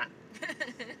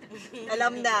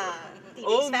 Alam na.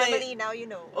 Oh, Teenage may- family, now you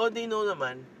know. Oh, they know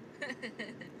naman.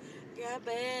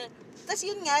 Grabe. Tapos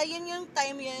yun nga, yun yung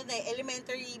time yun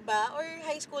elementary ba or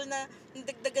high school na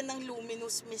nagdagdagan ng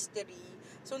luminous mystery.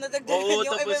 So, nadagdagan Oo,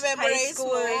 yung tapos i-memorize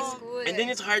mo. High school. And then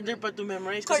it's harder pa to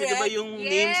memorize kasi Correct. diba yung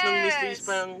names ng mysteries Yes.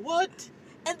 parang, what?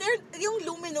 And yung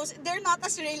luminous, they're not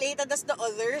as related as the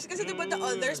others. Kasi diba the Mm.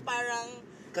 others parang,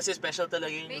 Kasi special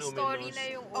talaga yung May luminous. story na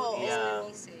yung Oo. old Yeah.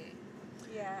 mysteries eh.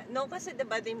 Yeah. No, kasi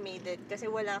diba they made it kasi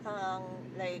wala kang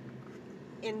like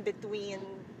in between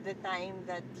the time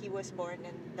that he was born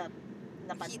and that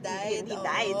He died, He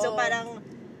died. oo. So parang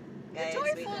The guys,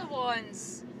 wait joyful lang. ones.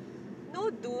 No,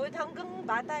 dude, hanggang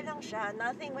bata lang siya.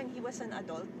 Nothing when he was an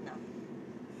adult na.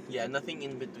 Yeah, nothing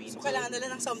in between. so kailangan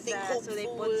nila ng something So they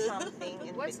hopeful. put something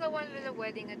in What's the one with the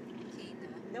wedding at Cana?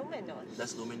 Luminous.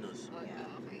 That's luminous. Oh, Yeah.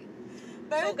 okay.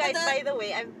 So guys, the- by the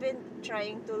way, I've been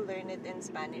trying to learn it in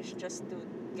Spanish just to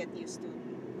get used to.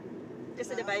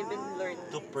 Kasi diba I've been learning.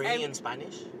 To pray in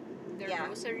Spanish? The yeah,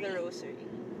 rosary. The rosary.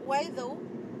 Why though?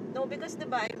 No, because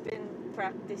diba I've been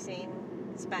practicing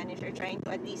Spanish or trying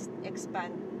to at least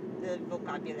expand the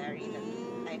vocabulary that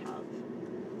I have.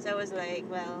 So I was like,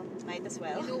 well, might as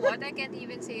well. You know what? I can't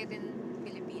even say it in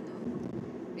Filipino.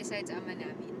 Besides ama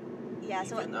namin. Yeah,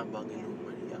 so Even ang Panginoong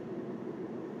Maria.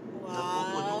 Wow.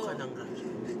 Nagpupuno ka ng grasya.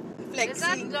 Is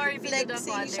that glory be to the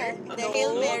Father? siya. The Oo,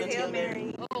 Hail oo, Mary. that's Hail Mary.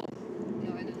 Oh. No,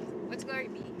 I don't know. What's glory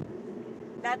be?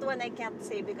 That one I can't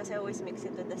say because I always mix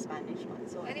it with the Spanish one.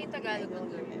 So Ano yung I Tagalog ng don't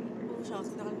glory? remember. Oh,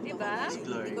 shucks. Nakalimutan Diba? ko na.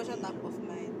 Glory. Hindi ko siya top of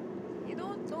mind. You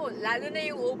don't know. Lalo na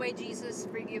yung Oh my Jesus,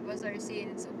 forgive us our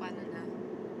sins. So, paano na?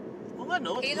 O nga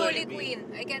no, Hail glory Holy be. Queen.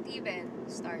 I can't even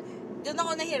start. Doon ako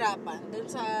nahirapan. Doon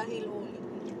sa Hail Holy.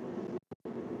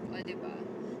 O, diba?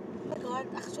 Oh my God,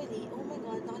 actually, oh my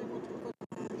God, nakalimutan ko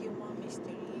na yung mga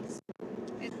mysteries.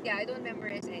 Yeah, I don't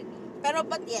memorize any. Pero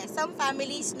but yes, some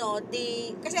families no,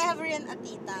 they kasi I have rin a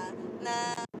tita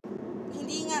na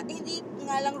hindi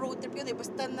nga lang road trip yun eh,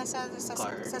 basta nasa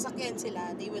Car. sasakyan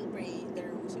sila, they will pray the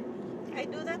rosary. I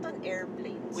do that on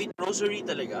airplanes. Wait, rosary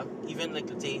talaga? Even like,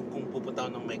 let's say, kung pupunta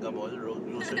ako ng Mega Mall,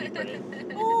 rosary pa rin.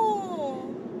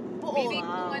 Oh. Oo. Maybe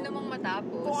wow. kung ano mang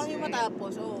matapos. Kung ano yung right?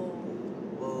 matapos, oo.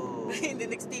 Oh. Hindi,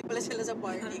 nag-stay pala sila sa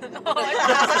parking. Oo,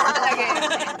 tapos talaga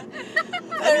yun.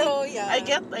 Pero yeah. I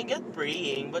get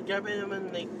praying, but grabe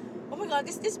naman like, Oh my God,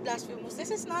 is this blasphemous?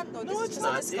 This is not, no. No, This it's is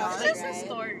not. just a It's discussion, It's just a right?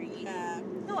 story. Yeah.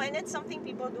 No, and it's something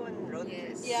people do on road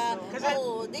Yes. trips. Yeah. So, Kasi,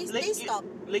 Oh, they like, stop.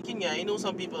 like yun nga, I know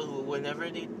some people who,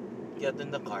 whenever they get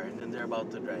in the car and they're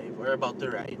about to drive or about to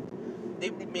ride,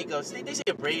 they say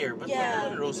a prayer, but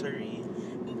Yeah. not a rosary.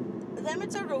 Them,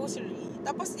 it's a rosary.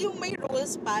 Tapos yung may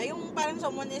rules pa, yung parang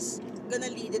someone is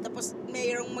gonna lead it, tapos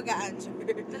mayroong mag-a-answer.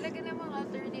 Talaga namang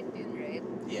alternate yun, right?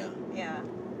 Yeah. yeah.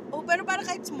 Oh, pero parang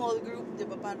kahit small group, di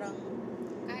ba? Parang,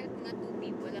 Kahit nga 2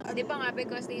 people lang. Ano? Di ba nga,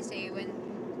 because they say when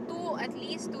at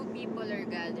least two people are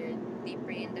gathered, they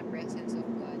pray in the presence of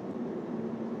God.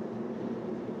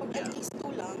 pag Yeah. at least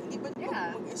two lang, di ba?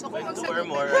 Yeah. So, When Pag two sa or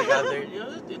group more na- are gathered, you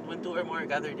know, when two or more are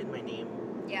gathered in my name,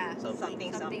 Yeah.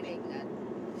 something. Something like that.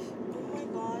 oh my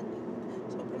God.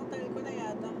 Sobrang tagal ko na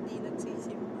yata hindi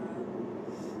nagsisimba.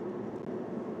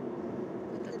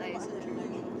 Punta Hindi tayo ko sa maalala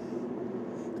church. yun.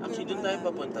 Actually, Hindi dun ko tayo maalala.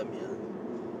 papunta, Mia.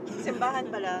 Simbahan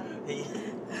pala. Hey,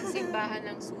 Simbahan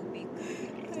ng Subic.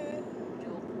 Joke.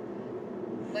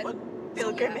 But, What?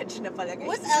 Pilgrimage na pala, guys.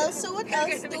 What else? So what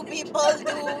else do people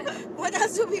do? What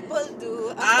else do people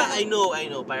do? I know.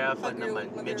 Para fun Mag-group, naman.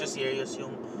 Medyo mag-group. serious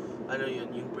yung,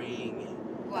 yung praying eh.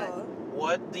 what?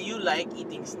 What do you like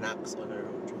eating snacks on a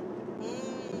road trip?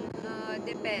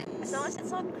 Depends. As long as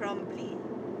it's not crumbly.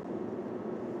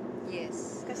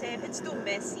 Yes. Kasi if it's too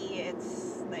messy,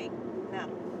 it's like, nah.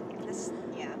 This,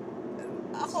 yeah.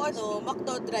 Ako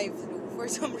McDo drive-thru for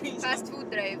some reason. Fast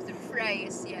food drive-thru.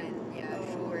 Fries, yan. Yeah, Oh.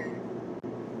 sure.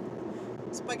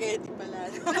 Spaghetti pala.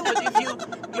 But if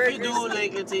you do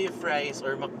like, let's say, fries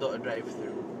or McDo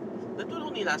drive-thru, that will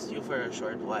only last you for a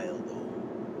short while though.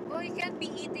 Well, you can't be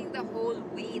eating the whole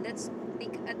way. That's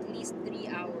take at least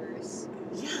 3 hours.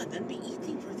 Yeah, then be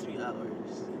eating for 3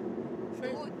 hours.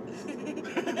 Dude.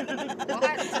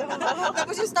 What?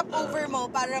 Tapos yung stopover mo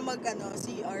para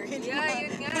CR. Hindi Yeah, ba?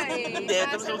 yun nga eh. Hindi, Hassle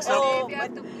tapos kasi mag-stop. if you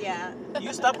have to... Yeah.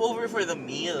 You stop over for the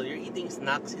meal. You're eating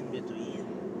snacks in between.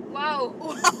 Wow.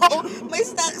 Wow! May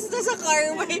stocks na sa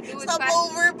car. May Dude,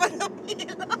 stopover pa na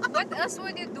meal. What else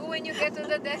would you do when you get to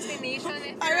the destination if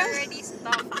you're Parang- already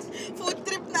stuffed? Food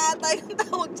trip na ata yung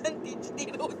tawag dyan. Hindi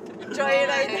road trip.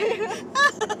 Joyride.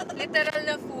 Literal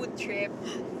na food trip.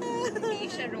 Hindi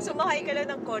siya road Sumakay ka trip. lang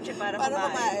ng kotse para Para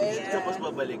kumain. Yeah. Tapos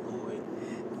babalik uwi.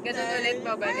 Ganun ulit Anong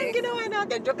babalik. ginawa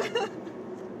natin? Joke lang.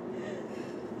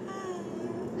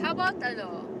 How about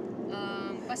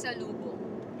pasalubong?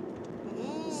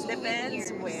 Depends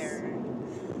Souvenirs. where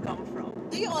you come from.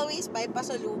 Do you always buy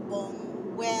pasalubong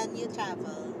when you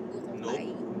travel? Buko Nope.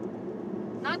 pie.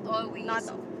 Not always. Not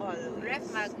always. Ref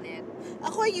magnet.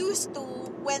 Ako used to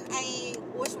when I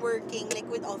was working like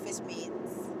with office mates.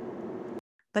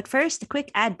 But first, a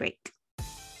quick ad break.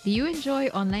 Do you enjoy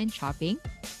online shopping?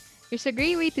 There's a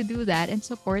great way to do that and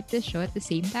support this show at the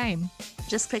same time.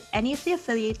 Just click any of the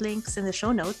affiliate links in the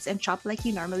show notes and shop like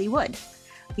you normally would.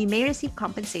 We may receive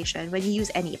compensation when you use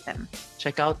any of them.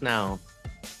 Check out now.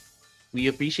 We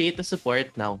appreciate the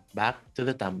support. Now, back to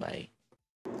the tambay.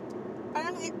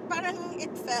 Parang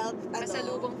it felt,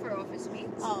 Pasalubong for office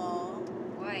mates? Oo.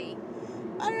 Why?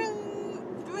 Parang,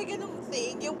 may ganung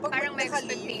thing, yung pag Parang may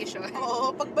naka-leave. expectation.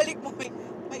 Oo, pagbalik mo may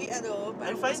I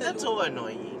parang find that so pasalubong.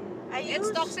 annoying.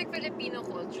 It's toxic Filipino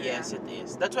culture. Yes, it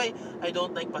is. That's why I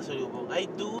don't like pasalubong. I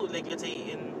do, like, let's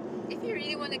say, If you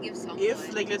really want to give someone. if,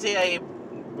 like, let's say I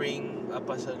bring a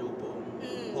pasalubong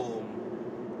Mm. home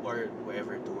or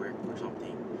wherever to work or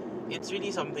something, it's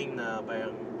really something na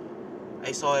parang,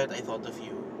 I saw it, I thought of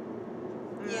you.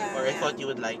 Yeah. Or I thought you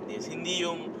would like this. Hindi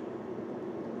yung,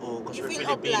 because You we're feel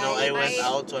Filipino, I obliged. went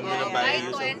out, so I'm gonna Yeah. buy Buy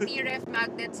you. So, 20 ref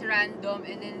magnets random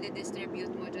and then they distribute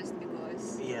mo just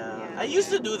because. yeah. Yeah. I used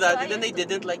to do that, So I and then I used to-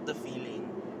 didn't like the feeling.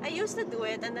 I used to do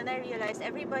it, and then I realized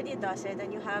everybody does it,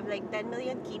 and you have like 10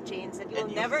 million keychains that you will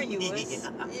And you- never use.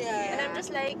 Yeah. And I'm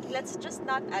just like, let's just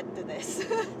not add to this.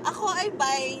 Ako, I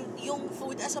buy yung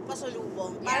food as a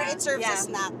pasalubong. Para Yeah. it serves Yeah. as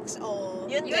snacks. Oh.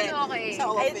 Yun Yun din. okay. Sa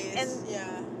I- office. and-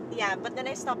 yeah. Yeah, but then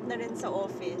I stopped na rin sa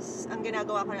office. Ang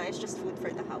ginagawa ko na is just food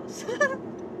for the house.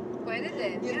 Pwede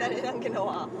din. Yun na rin ang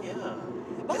ginawa ko. Yeah.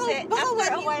 Baka, Kasi baka after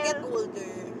when a you while- get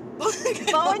older. But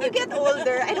when you get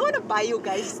older, I don't want to buy you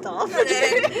guys stuff.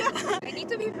 I need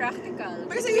to be practical.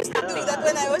 Because I used to do that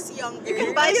when I was younger. You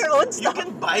can buy your own You stuff.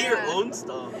 can buy your Yeah. own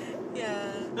stuff.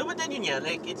 Yeah. No, but then yun yeah,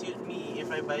 like it's me, if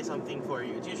I buy something for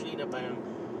you, it's usually na parang,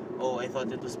 oh, I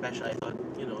thought it was special, I thought,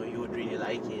 you would really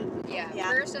like it. Yeah. Yeah.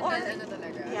 Personal Or- ano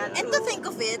talaga. Yeah, And to think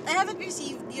of it, I haven't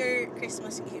received your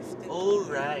Christmas gift. Oh,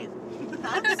 right.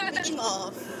 Speaking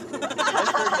of. I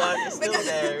forgot, it's still Because-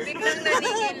 there. Biglang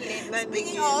naningil.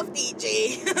 Speaking of DJ.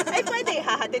 Ay, pwede,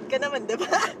 hahatid ka naman, di ba?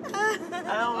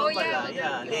 Ah, Oh, pala, yeah,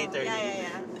 yeah, okay. later.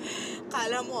 Yeah.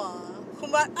 Kala mo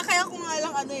kaya ko nga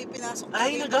lang pinasok ko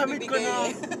Ay, yung nagamit ko na.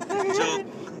 pagbibigay. Joke.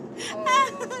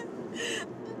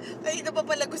 Oh. Ay, ito pa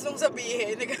pala gustong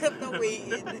sabihin. Naghanap ng way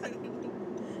in.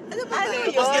 Ano ba Ano ba?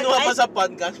 yun? Tapos ginawa pa I- sa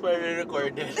podcast para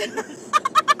re-recorded.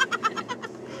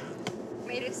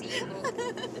 May resibo.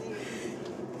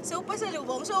 So,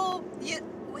 pasalubong. So,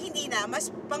 hindi na.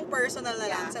 Mas pang personal na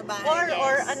lang sa bahay.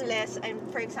 Or Yes. unless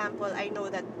for example, I know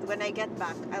that when I get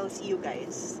back, I'll see you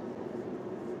guys.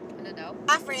 Ano daw?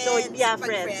 Friends. So yeah, Pag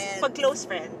friends. Pag close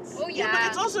friends. Oh Yeah, yeah. but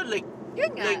it's also like,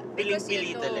 Yun nga. like, because piling-pili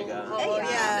you know. talaga. Oh, Yeah,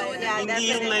 yeah. yeah, hindi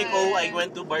yung definitely. like, oh, I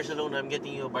went to Barcelona, I'm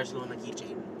getting you a Barcelona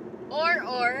keychain. Or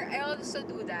I also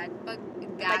do that pag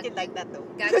I did like that though.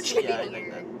 God's Yeah, I New like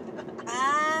Year.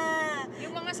 that.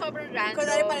 Yung mga sobrang random.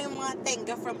 Kunwari parang yung mga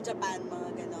tenga from Japan, mga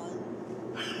ganon.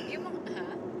 Yung mga, ha?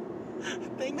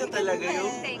 Tenga May talaga ganun yung...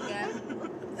 eh. Tenga?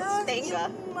 Tenga?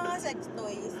 Yung mga sex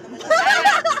toys. Na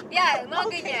Yeah, mga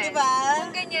Okay, ganyan. diba?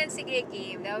 Kung ganyan, sige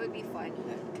game. That would be funny.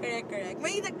 Correct.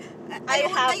 May I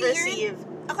have learned- received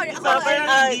Ako, Diba, parang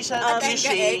hindi siya tenga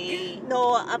cliche.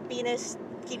 no a penis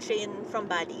keychain from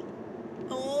Bali.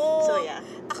 Oh. So yeah.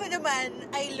 Ako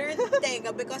naman, I learned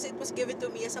tenga because it was given to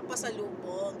me as a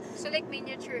pasalubong. So like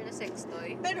miniature na sex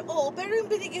toy. Pero yung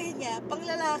binigay niya, pang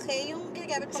lalaki, yung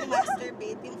ginagamit pang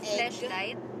masturbate, yung egg.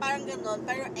 Flashlight. Parang ganon,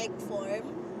 pero egg form.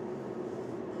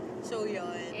 So,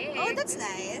 yun. Egg? Oh, that's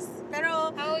nice. Pero,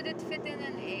 How would it fit in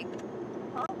an egg?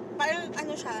 parang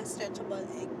ano siya, stretchable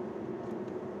egg.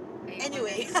 Ayoko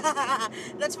Anyway, na.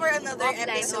 that's for another Offline,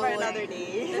 episode. For another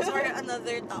day. That's for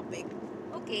another topic.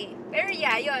 Okay. Pero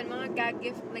yeah, yun. Mga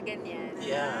gag-gift na ganyan.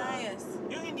 Yeah. Yes.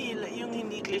 Yung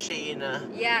hindi cliche na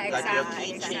Yeah, got you a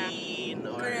exactly. keychain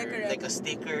or Correct. like a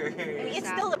sticker. I mean, it's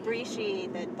still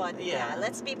appreciated, but yeah, Yeah.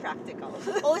 let's be practical.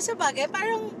 Oo, sa bagay,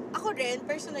 parang ako rin,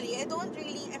 personally,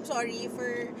 I'm sorry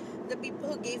for the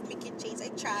people who gave me keychains. I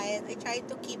tried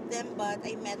to keep them, but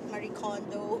I met Marie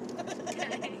Kondo.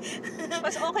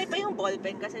 Mas okay pa yung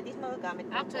ballpen kasi di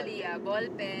magagamit ng Actually, yeah.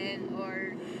 Ballpen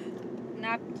or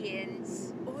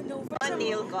napkins. Oh no, A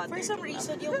nail cutter. for some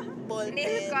reason, yung ballpen.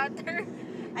 Nail cutter.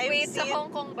 I've Wait, sa seen-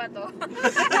 Hong Kong ba to?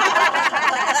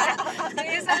 Yung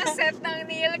isang set ng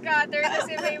nail cutter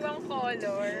kasi may ibang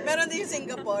color. Meron din yung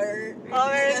Singapore.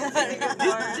 Or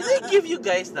Did they give you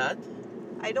guys that?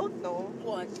 I don't know.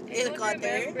 What? I Nail don't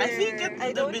cutter? remember. I think it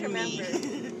I would have don't been me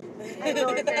I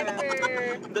don't remember.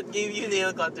 that gave you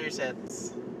nail cutter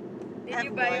sets. Did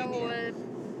you I've buy a no idea.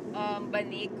 whole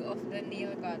banig of the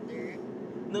nail cutter?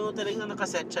 No, talagang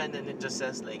nakaset siya and then it just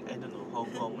says like, I don't know,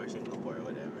 Hong Kong or Singapore or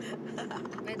whatever.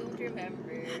 I don't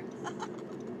remember.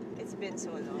 It's been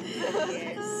so long.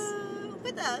 Yes.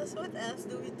 What else? What else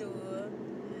do we do?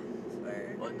 For...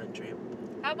 On a trip.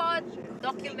 How about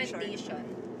documentation?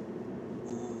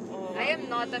 Oh. I am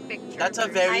not a picture That's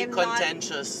a person. very I'm not-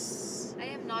 contentious... I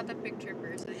am not a picture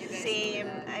person. You guys Same.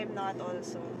 know that. I'm not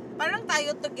also. Parang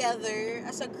tayo together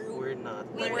as a group. We're not.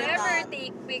 We We're never not.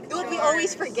 take pictures. Dude, we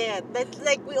always forget. That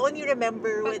like we only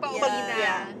remember Pag with pauwi na.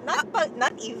 yeah.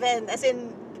 Not even as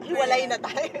in hiwalay na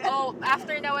tayo. Oh,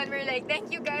 after na when we're like, thank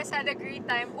you guys, had a great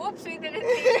time. Oops, we didn't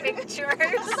take pictures.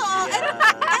 Totoo.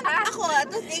 Yeah. And ako,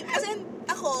 as in,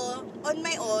 ako, on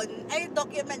my own, I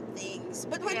document things.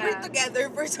 But when we're Yeah. together,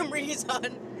 for some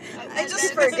reason, I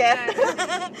Just just forget.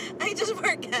 I just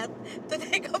forget to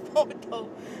take a photo.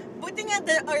 Buti nga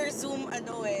our Zoom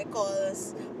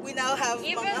calls, we now have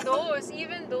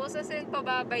Even those as in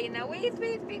pababay na, wait,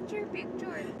 picture.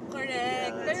 Correct.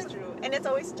 Yeah. That's true. And it's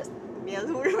always just Miel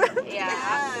who remembers. Yeah,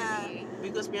 Yeah. actually.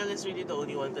 Because Miel is really the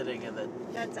only one talaga that...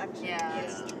 That's actually Yeah.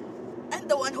 yes. And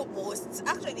the one who posts,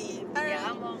 actually, Yeah,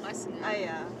 parang among us nga. Ah,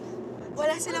 yeah.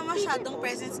 wala silang masyadong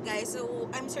presence, guys. So,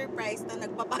 I'm surprised na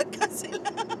nagpa-podcast sila.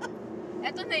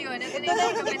 Ito na yun. Ito na Ito yung na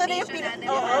yung documentation natin.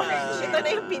 Oo, Yeah. friendship. ito na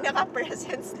yung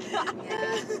pinaka-presence na.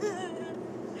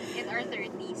 Yeah. In our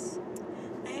 30s.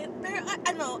 Pero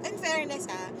in fairness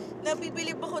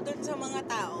nabibilib ako dun sa mga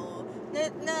tao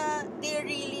na they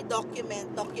really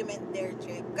document their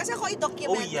trip. Kasi ako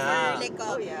i-document Oh, yeah. for like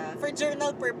Oh, yeah. for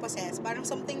journal purposes, parang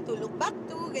something to look back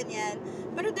to, ganyan.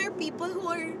 Pero there are people who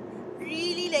are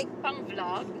really like, Pang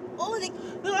vlog. like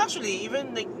No, actually,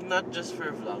 even like not just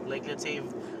for vlog. Like let's say,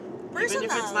 even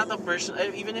if it's not a person,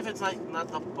 even if it's like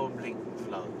not a public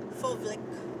vlog, public.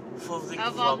 public A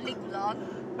vlog. public vlog.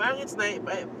 Parang it's nice.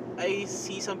 I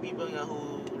see some people nga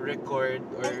who record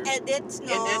or And edits, no?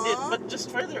 and edit, but just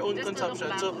for their own Just to look consumption.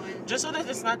 back So on. just so that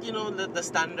it's not the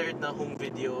standard na home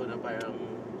video na parang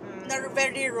Na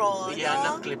very raw, yeah,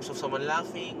 no? na clips of someone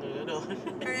laughing,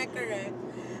 Correct.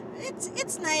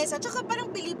 It's nice. At saka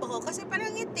parang believe ako kasi parang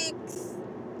it takes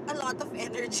a lot of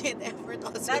energy and effort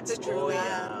also That's to true, Oh do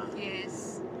that. yeah.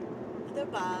 Yes.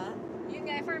 Diba? Yun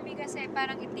nga, for me kasi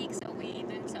parang it takes away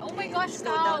dun sa, oh my gosh,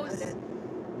 Slow down cows! ulit.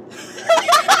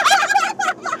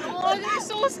 Oh, they're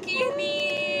so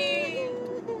skinny!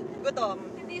 Gutom.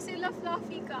 Hindi sila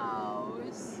fluffy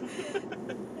cows.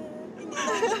 Hindi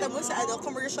nakikita mo sa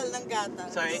commercial ng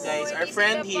gatas. Sorry Oh, guys, our hindi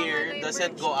friend sila pang here yung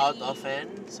doesn't birch go out tree. often,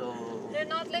 so They're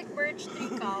not like birch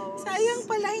tree cows. Sayang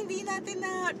pala hindi natin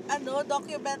na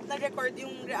document na record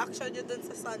yung reaction nyo dun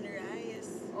sa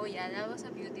sunrise. Oh yeah, that was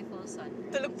a beautiful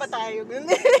sunrise. Tulog pa tayo.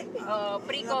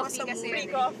 Pre-coffee kasi.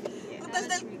 Pre-coffee.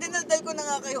 Pre-coffee. Dinaldal ko na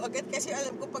nga kayo agad kasi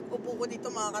alam ko pag upo ko dito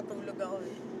makakatulog ako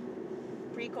eh.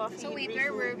 Pre-coffee. So wait,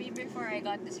 where were we before I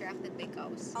got distracted by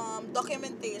cows?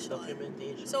 Documentation.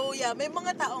 documentation. So yeah, may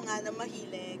mga tao nga na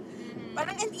mahilig. Mhm.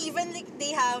 Parang and even like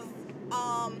they have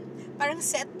parang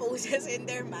set poses in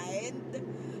their mind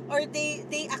or they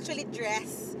actually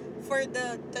dress for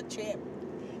the trip.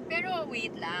 Pero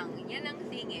wait lang, yan ang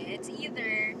thing eh. It's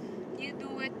either you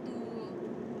do it to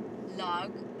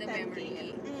log the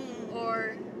memory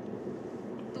or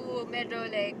to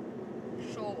medyo like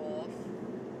show off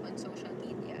on social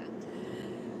media.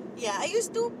 Yeah, I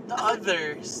used to The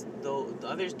others do,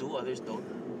 others don't.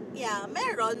 yeah,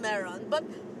 meron. But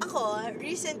ako,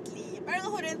 recently,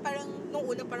 parang ako rin, parang nung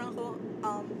una parang ako,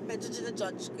 medyo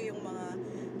gina-judge ko yung mga,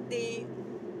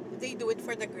 they do it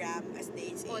for the gram, as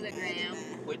they say. For the nga, gram.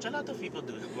 diba? Which a lot of people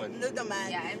do naman. No naman.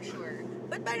 Yeah, I'm sure.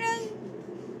 But parang,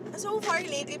 so far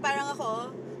lately, parang ako,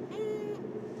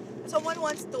 someone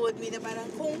once told me na parang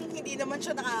kung hindi naman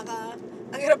siya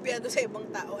nakaka-agrabyado sa ibang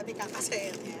tao at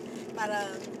ikakasaya niya, parang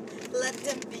let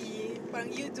them be, parang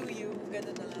you do you,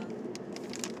 gano'n na lang.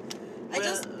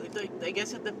 I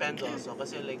guess it depends also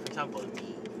kasi like for example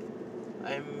me,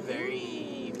 I'm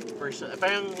very personal.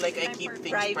 Parang like I I'm keep for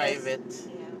things private. private.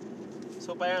 Yeah.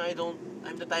 So parang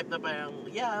I'm the type na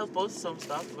parang yeah, I'll post some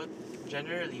stuff but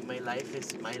generally my life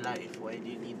is my life. Why do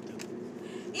you need to?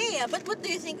 Yeah, but what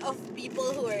do you think of people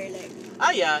who are like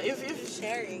Yeah, if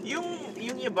sharing?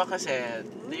 yung iba kasi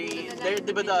they're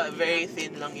diba very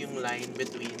thin lang yung line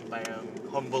between parang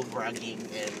humble bragging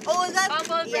and Oh, that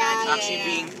Humble yeah, bragging. actually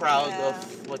being proud Yeah. of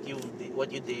what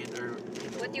you did or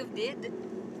What you did?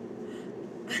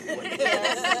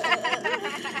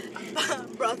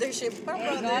 brothership. Parang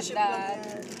I got brothership that. lang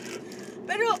yan.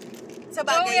 Pero, sa So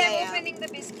bagay, I'm yeah. opening the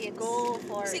biscuits. Go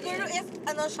for Siguro it. if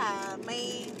siya,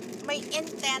 may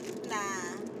intent na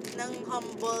ng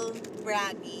humble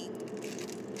bragging.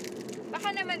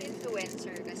 Baka naman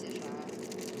influencer kasi siya.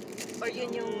 Or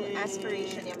yun yung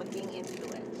aspiration niya, maging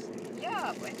influence. Yeah,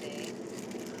 pwede.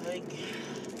 Like,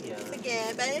 yeah. Sige,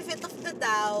 benefit of the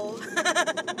doubt.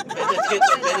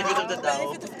 Benefit of the doubt.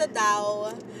 Benefit of the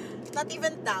doubt. Not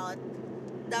even doubt.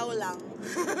 Doubt lang.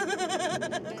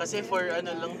 Kasi for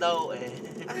ano lang daw eh.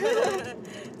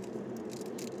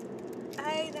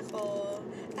 Ay, nako.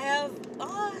 I have,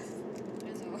 Ano?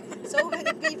 so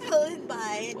many people in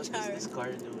my What is char. this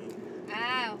car doing?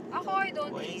 Ako I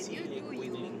don't Why need. is he You do like you.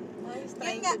 wiggling? He's Yun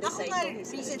trying nga, to ako decide nga kung he's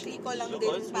gonna recently change. ko lang Look,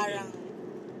 din it's parang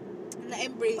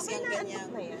na-embrace Okay yung na, ganyan.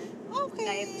 antok na yan. Okay.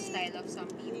 Lifestyle of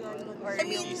some people. Or I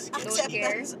mean, yung He's don't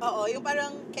care. acceptance. Oo, yung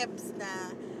parang keps na.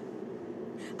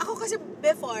 Ako kasi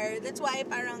before, that's why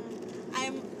parang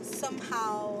I'm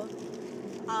somehow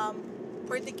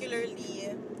particularly,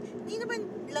 hindi naman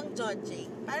lang judging.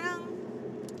 Parang,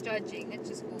 Judging. Let's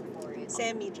just go for it.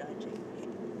 Semi-judging.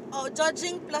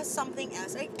 judging plus something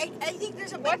else. I think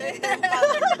there's a What? better term pa.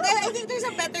 I think there's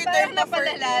a better Parang term pa for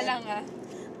napalala it. lang ah.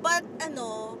 But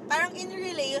parang in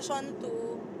relation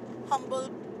to humble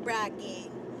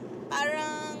bragging,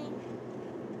 parang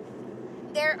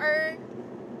there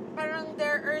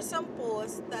are some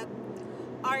posts that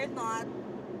are not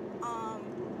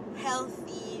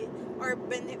healthy or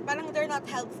parang they're not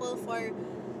helpful for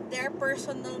their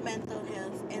personal mental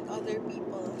health and other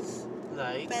people's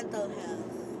Like? mental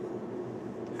health.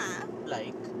 Ha?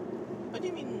 Like? What do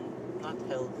you mean not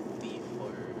healthy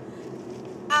for...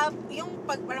 Yung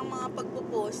parang mga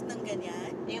pagpo-post ng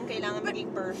ganyan. Yung kailangan maging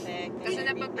perfect. Kasi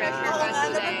Kailangan napapressure Oo ka nga, to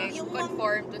like yung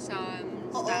conform to some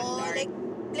Oo, standard. like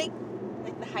like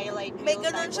the highlight may reel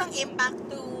ganun type siyang of thing. impact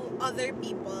to other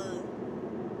people.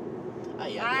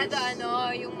 yes.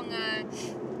 Yung mga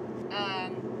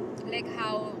like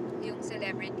how yung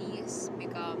celebrities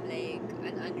become like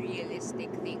an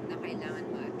unrealistic thing na kailangan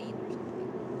ma-attain or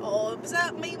something. Oo, basta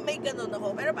may ganun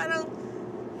ako. Pero parang,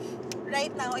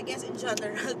 right now, I guess in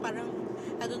general, parang,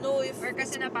 I don't know if, Or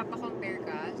kasi napapa-compare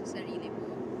ka sa sarili mo.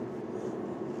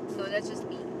 So that's just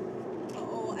me.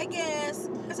 oo, I guess,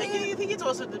 kasi, I think it's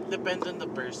also depends on the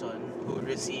person who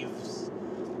receives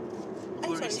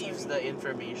the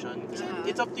information. Kasi Ah.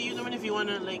 it's up to you naman if you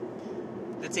wanna like,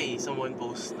 let's say someone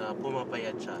posts na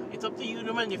pumapayat siya. It's up to you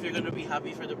naman if you're gonna be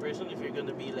happy for the person, if you're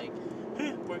gonna be like,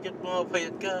 porket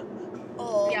pumapayat ka.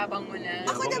 oo. Yabang mo na.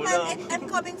 Ako Yabang mo naman, lang. I'm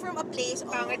coming from a place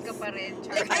of, Pangit ka pa rin.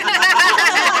 Char. like,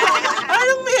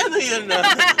 Parang may ano yun na.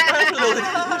 Parang load.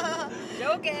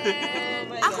 Joking!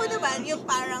 Oh my ako God. naman, yung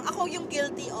parang, ako yung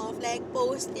guilty of, like,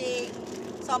 posting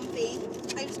something.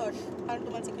 I'm sorry, parang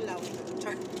tumansik yung laway.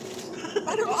 Char.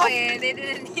 Parang, Okay, they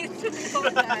didn't need to know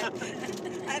that.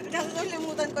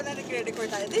 nakakalimutan ko na nagre-record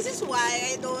tayo. This is why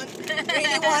I don't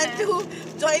really want to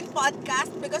join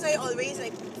podcast because I always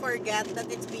like forget that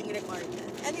it's being recorded.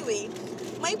 Anyway,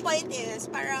 my point is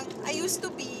parang I used to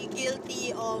be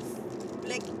guilty of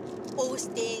like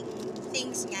posting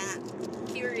things nga.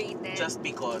 Curated. Just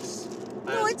because.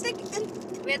 No, it's like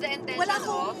with the intention wala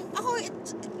of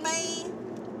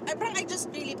I just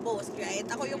really post, right?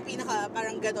 Ako yung pinaka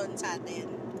parang ganon sa atin.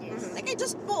 yes. Like I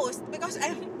just post because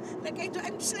I'm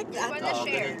just like that. Wanna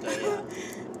share. ganun tayo.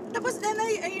 Tapos then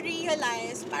I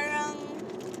realized parang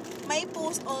my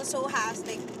post also has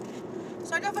like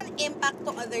sort of an impact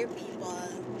to other people.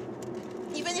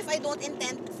 Even if I don't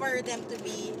intend for them to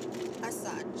be as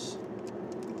such.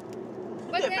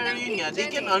 But Hindi, then pero ang yun nga, thing they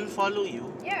dyan can eh, unfollow you.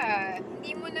 yeah,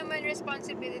 hindi mo naman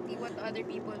responsibility what other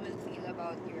people will feel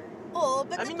about your... Oh,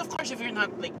 but I mean, of course, if you're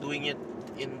not like doing it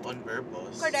on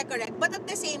purpose. correct. But at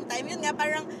the same time, yun nga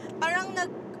parang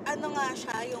ano nga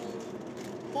siya yung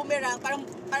boomerang, parang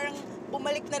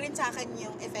bumalik na rin sa akin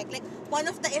yung effect. Like one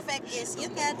of the effect is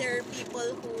yun nga there are people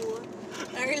who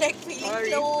are like feeling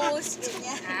Sorry. close,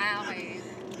 ganyan. Okay.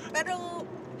 Pero,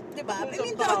 di ba? I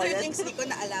Kung mean, saan the pa other yan? things di ko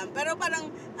na alam. Pero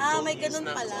parang, may Don't use ganun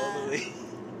snacks pala. all the way.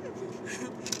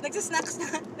 Nagsasnacks na.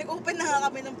 Nag-open na nga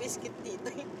kami ng biscuit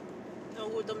dito.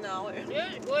 Nagutom na ako eh.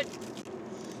 Yeah, good.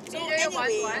 So, Enjoy your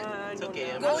anyway, one. It's okay,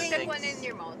 I'm Going- Stick thanks. one in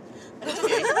your mouth.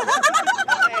 Okay.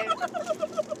 Okay.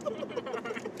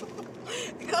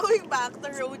 Going back to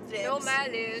road trips. No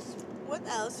malice. What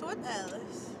else?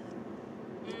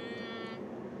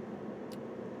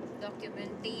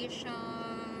 Documentation.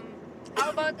 How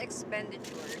about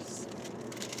expenditures?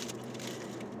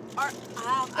 Or, I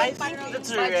kung think parang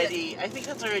that's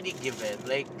budget. already given.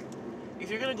 Like, if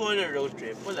you're gonna go on a road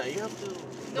trip, wala, you have to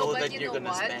No, know but that you you're know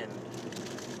gonna what? spend.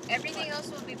 Everything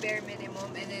else will be bare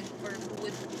minimum and then for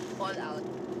food, all out.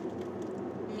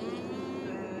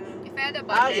 If I had a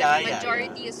budget, yeah,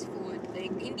 majority is food.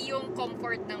 Like, hindi yung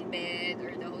comfort ng bed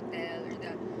or the hotel or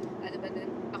the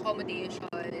accommodation.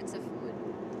 It's the food.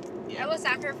 I Yeah. will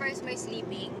sacrifice my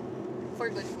sleeping for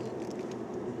good food.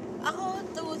 Ako,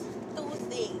 two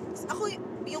things. Ako,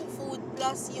 yung food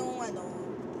plus yung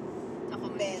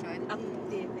Accommodation.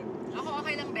 Activity. Ako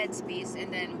okay lang bed space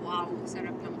and then wow,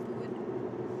 sarap ng food.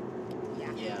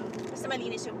 Yeah. Yeah. Basta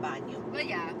malinis yung banyo. Well,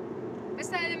 yeah.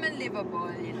 Basta naman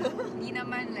livable, you know. Hindi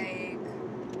naman like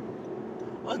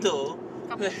Although,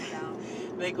 kapag lang.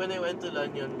 like when I went to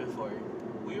Lanyon before,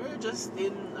 we were just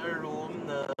in a room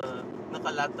na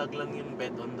nakalatag lang yung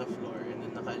bed on the floor and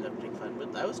then naka-electric fan.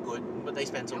 But I was good. But I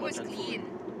spent so It much was on clean.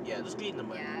 food. Yeah, it was clean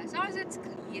naman. Yeah, as long as it's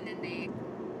clean and like,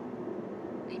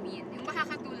 I mean, yung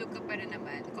makakatulog ka pa rin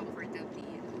naman comfortably,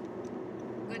 you know.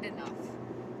 Good enough.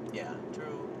 Yeah,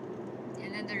 true.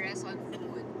 And then the rest on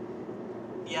food.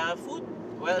 Yeah, food.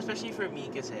 Well, especially for me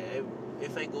kasi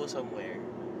if I go somewhere,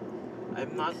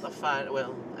 I'm not a fan.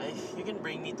 Well, you can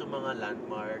bring me to mga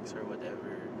landmarks or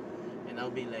whatever. And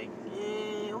I'll be like,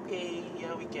 okay,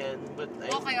 yeah, we can. But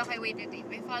Okay, wait.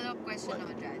 May follow-up question What?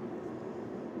 ako dyan.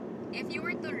 If you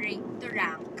were to rank the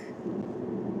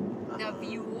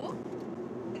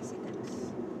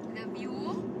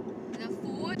view, the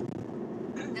food,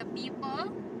 the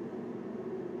people,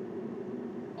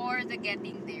 or the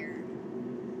getting there?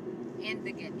 And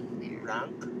the getting there.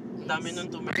 Rank? Ang Yes. dami nun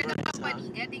to Or the memorize, company,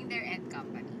 getting there and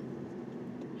company.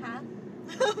 Ha?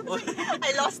 ha? I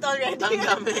lost already. Ang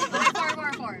dami.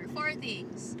 Okay, four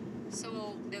things.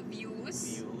 So, the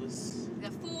views, Views.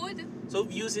 the food, So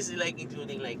views is like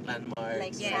including like landmarks.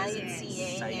 Like Yes, sightseeing.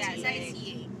 yeah, Sightseeing.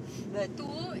 sightseeing. The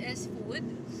 2 is food.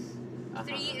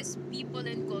 3 is people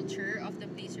and culture of the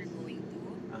place you're going to.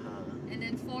 And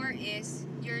then 4 is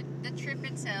the trip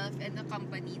itself and the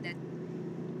company that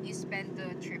you spend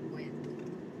the trip with.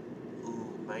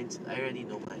 Ooh, mine's, I already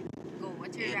know mine. Go,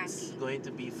 what's your It's ranking? going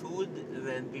to be food,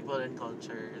 then people and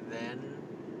culture, then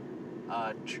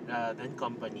then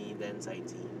company, then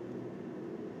sightseeing.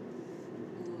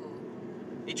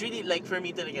 Ooh. It's really like for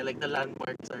me talaga, like the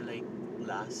landmarks are like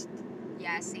last.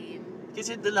 Yeah, same.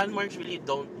 Kasi the landmarks really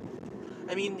don't.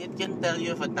 I mean, it can tell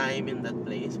you of a time in that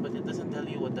place, but it doesn't tell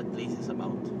you what that place is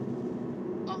about.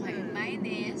 Okay, mine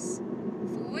is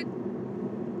food,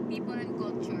 people and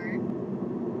culture,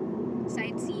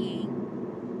 sightseeing,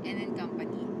 and then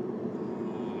company.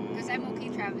 Because I'm okay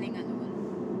traveling alone.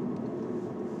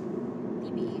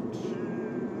 TBH.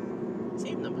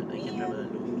 Same naman. I can travel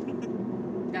alone.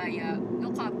 Daya.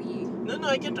 No copy. No,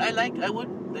 I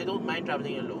don't mind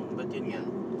traveling alone, but yun nga.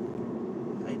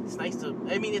 It's nice to,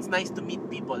 it's nice to meet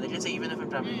people. Like, let's say, even if I'm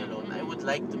traveling alone, I would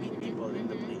like to meet people in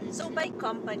the place. So by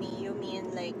company, you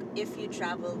mean like if you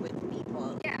travel with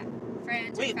people? Yeah.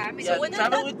 Friends Wait, or family. yeah, wouldn't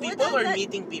travel that- with people wouldn't or that-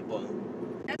 meeting people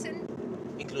That's in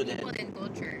included? people and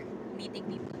culture. Meeting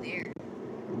people there.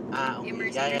 Okay.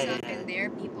 Immersing yourself in their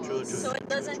people. True. So it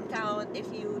doesn't count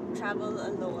if you travel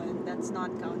alone. That's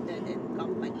not counted in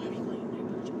company.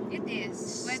 It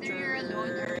is. Whether you're alone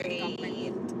or in company.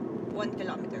 1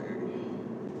 kilometer.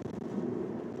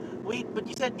 Wait, but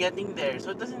you said getting there,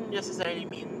 so it doesn't necessarily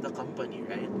mean the company,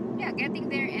 right? Yeah, getting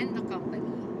there and the company.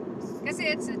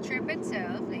 Kasi it's a trip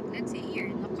itself, like let's say you're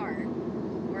in the car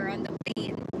or on the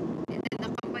plane, and then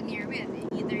the company you're with,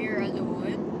 either you're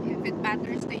alone, if it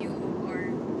matters to you,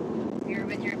 or you're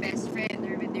with your best friend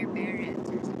or with your parents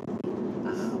or something.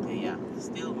 Okay, yeah.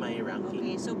 Still my ranking.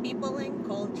 Okay, so people and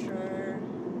culture,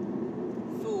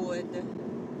 food.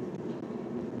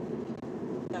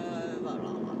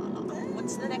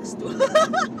 What's the next two?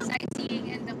 Sightseeing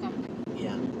and the company.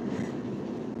 Yeah.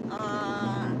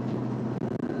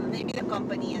 Maybe the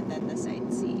company and then the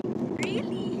sightseeing.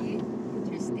 Really?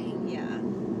 Interesting. Yeah.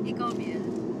 Ikaw, Bill?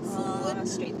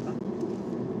 Straight pa.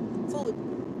 Food.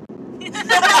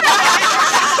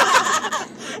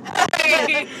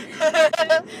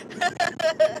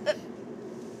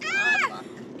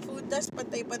 Food, tas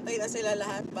pantay-pantay na sila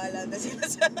lahat. Bahala na sila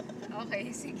sa...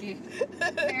 Okay, sige.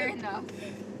 Fair enough.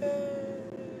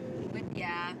 But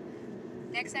yeah,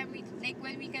 next time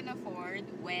when we can afford,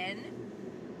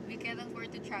 we can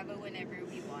afford to travel whenever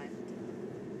we want.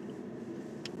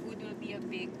 Food will be a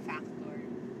big factor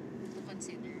to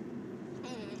consider.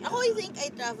 Ako, I think I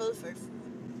travel for food.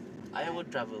 I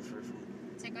would travel for food.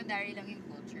 Secondary lang yung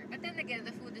culture. But then again,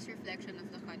 the food is reflection of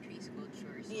the country's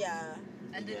culture. So, Yeah.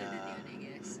 andun na Yeah. din yun, I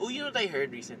guess. Oh, you know what I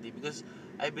heard recently? Because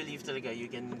I believe talaga you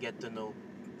can get to know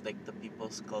like the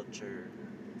people's culture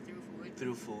Through food.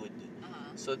 through food.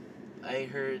 Uh-huh. So I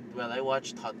heard, I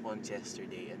watched Hot Ones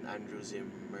yesterday and Andrew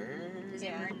Zimmer,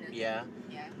 Yeah. yeah,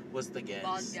 Yeah. was the guest.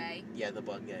 Bald guy. Yeah, the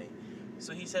bald guy.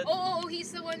 So he said, Oh,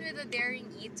 he's the one with the daring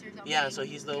eats or something. yeah, so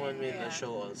he's the one with Yeah. the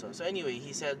show also. So anyway,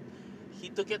 he said he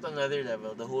took it another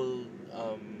level. The whole,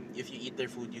 if you eat their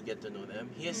food, you get to know them.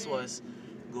 His was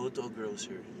go to a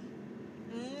grocery.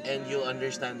 and you'll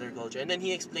understand their culture. And then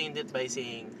he explained it by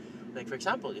saying, like, for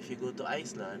example, if you go to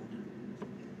Iceland,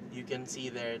 you can see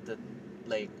there that,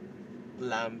 like,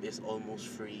 lamb is almost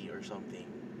free or something.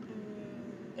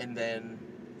 And then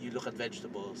you look at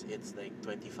vegetables, it's like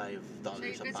 $25 So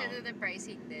you a consider pound. the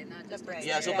pricing then, not The just price.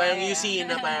 Yeah, so Yeah, parang yeah, you yeah. see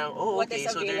na parang, oh, What okay,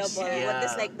 is so there's, available? What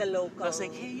is like the local? I was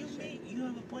like, hey, you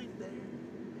have a point there.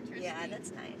 Yeah, that's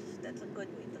nice. That's a good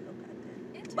way to look at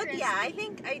it. Interesting. But yeah,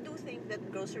 I do think that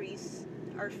groceries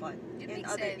are fun. It in makes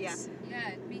other, sense.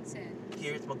 Yeah, it makes sense.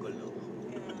 Here it's magulo.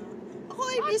 Ako,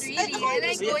 I Not miss, really. ako, I I like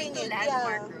miss going doing to it.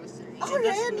 landmark Yeah. groceries. Ako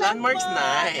That's- rin, Landmark's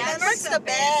nice. Landmark's the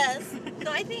best. No,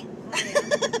 I think.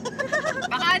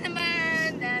 Baka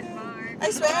naman, landmark. I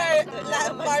swear, Also,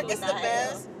 Landmark is the Tayo.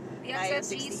 best. We have Tayo,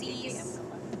 some 60 CC's.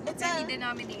 km. It's Any a,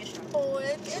 denomination.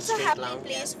 it's a Straight happy lang.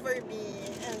 place for me.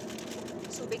 And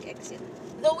Subic exit.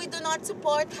 though we do not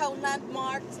support how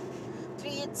Landmark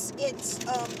treats its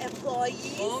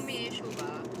employees. Oh, may issue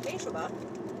ba? May issue ba?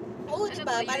 Oo, Ano di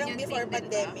ba? to, Parang union before thing din ba?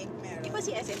 pandemic, meron. Di ba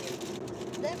si SMU?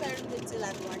 Hindi, meron din si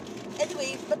Landmark.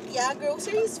 Anyway, but yeah,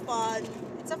 grocery is fun.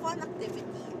 It's a fun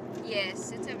activity.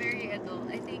 Yes, it's a very adult.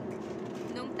 I think,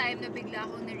 nung time na bigla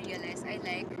akong na-realize I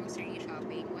like grocery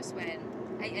shopping was when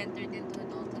I entered into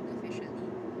adulthood officially.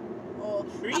 Oh,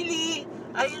 Really?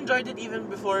 I enjoyed it even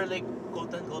before, like,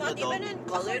 quote-unquote Not adult. even in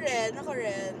ako college. rin, ako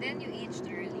rin. Then you aged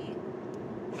early.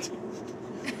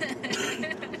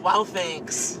 Wow,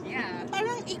 thanks. Yeah.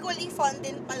 Parang equally fun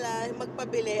din pala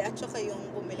magpabili at saka yung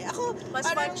bumili. Ako, Mas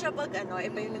fun parang, siya pag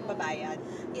iba yung nagbabayad.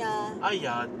 yeah.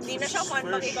 Yeah. Hindi na siya fun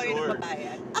for pag ikaw yung sure.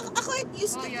 nagbabayad. Ako it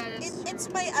used Oh, to, yeah, that's it's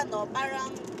true. my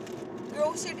parang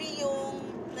grocery yung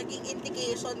naging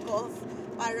indication ko of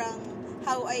parang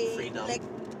how I Freedom. like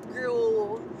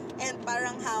grew and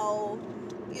parang how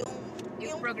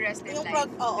You've progressed in yung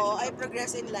life. I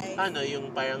progress in life. Ano,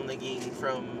 yung parang naging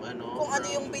from, Kung ano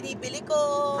from- yung binibili ko.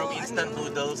 From ano instant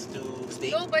yung- noodles to steak.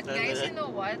 No, but guys, you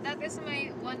know what? That is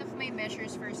one of my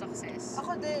measures for success.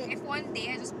 Ako din. If one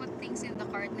day I just put things in the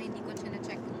cart na hindi ko siya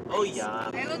na-check yung Oh, price, yeah.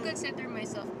 I will consider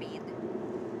myself paid.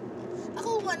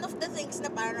 Ako, one of the things na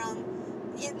parang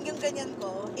yung ganyan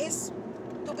ko is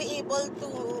to be able to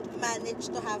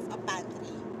manage to have a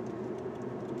pantry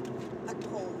at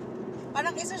home.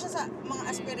 Parang isa siya sa mga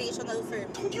aspirational for me.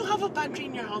 Don't you have a pantry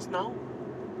in your house now?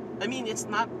 I mean, it's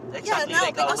not Yeah, exactly now,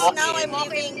 like a because walk-in. now I'm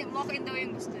living... Walk-in daw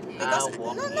yung gusto niya. Because,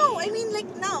 walk-in. no, I mean like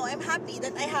now, I'm happy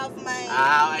that I have my...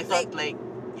 I thought like,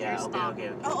 yeah, Your okay, stock.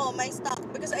 okay. Oo, my stock.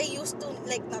 Because I used to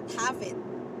like not have it.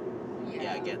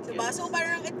 Yeah, I get Diba? So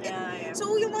parang Yeah.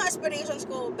 so yung mga aspirations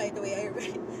ko, by the way,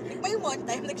 like may one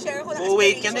time nag-share ako ng Oh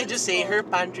wait, can I aspirations just say ko. her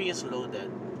pantry is loaded?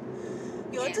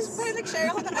 Yun, Yes. tapos parang nag-share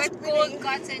ako ng With cold aspirations.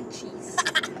 cuts and cheese.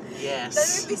 Yes.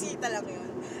 Dahil may bisita lang yun.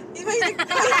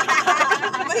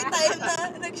 May time na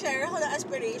nag-share ako ng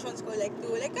aspirations ko like to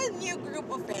like a new group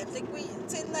of friends. Like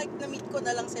since like na-meet ko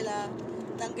na lang sila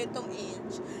ng ganitong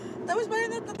age. Tapos parang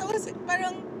natatawa,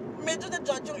 parang medyo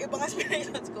na-judge yung ibang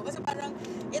aspirations ko kasi parang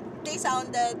they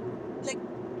sounded like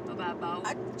Mababaw.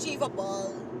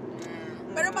 achievable.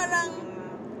 Mm. Pero parang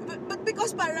but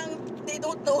because parang they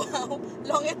don't know how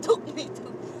long it took me to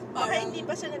Baka parang hindi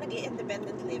pa sila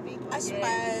nag-independent living.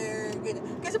 aspire. Ganun.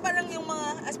 Kasi parang yung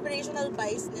mga aspirational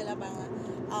buys nila mga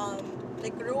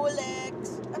like Rolex,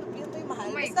 ano yun yung mahal.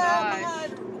 Oh my Basta gosh. mga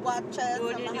watches Yun,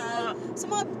 na yun yung mahal. Sa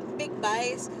mga big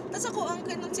buys. Tapos ako ang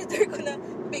consider ko na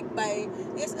big buy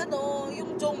is yung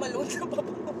Joe Malone na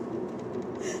babaho.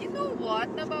 You know what?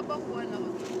 Nababakuan ako.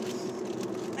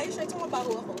 Ay, siya,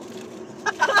 mabaho ako.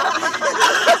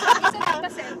 Isa lang pa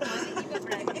cellphone, hindi ba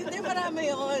brand? Hindi, marami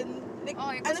yun. Like,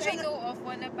 Okay, kasi I know of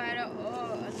one na para,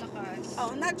 ang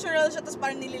lakas. natural siya, tapos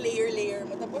parang nililayer-layer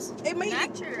mo. Tapos, may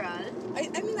Natural, I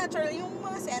mean natural, yung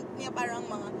mga scent niya parang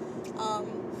mga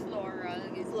floral,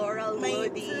 ganyan. Floral, may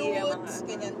woody, fruits,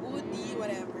 ganyan, woody,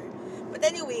 whatever. But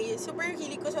anyway, super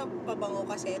hilig ko sa pabango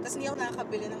kasi, tapos hindi ako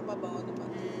nakakabili ng pabango, diba?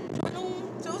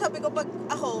 So sabi ko, pag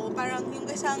ako, parang yung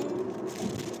isang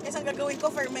gagawin ko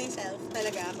for myself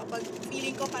talaga, kapag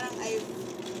feeling ko parang I've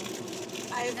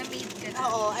Na-meet ka na.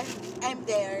 oo, I'm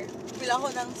there. Bila ako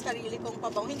ng sarili kong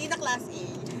pabango. Hindi na class A.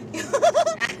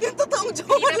 yung totoong joke.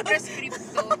 Hindi na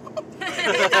prescripto.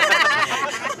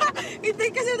 Hindi,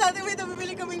 kasi dati may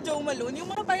nabibili kaming Joe Malone. Yung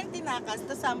mga parang tinakas,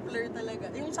 na sampler talaga.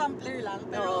 Yung sampler lang,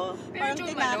 pero Oo. Pero parang Joe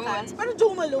tinakas. Malone. Parang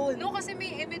Joe Malone. No, kasi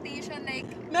may imitation like,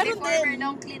 Meron before din. meron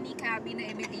akong Clinique Happy na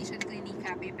imitation Clinique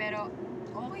Happy, pero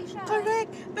okay siya. Correct.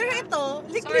 Pero ito,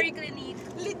 Sorry, Clinique.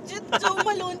 legit Joe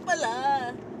Malone pala.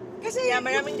 Kasi Yeah,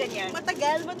 maraming ganyan.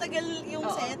 matagal yung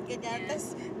Oo. set, ganyan. Yeah.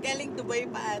 Tapos galing Dubai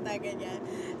pa ata, ganyan.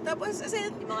 Tapos, kasi,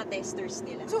 Yung mga testers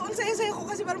nila. so ang saya-saya ko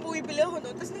kasi parang bumibili ako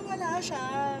noon, tapos nawala siya.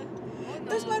 Oh,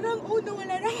 Tapos parang, oh no,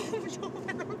 wala na akong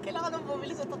pero kailangan nang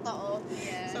bumili sa totoo.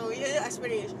 Yeah. So, yun yung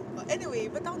aspiration ko. Anyway,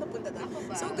 ba't ako napunta doon? Ako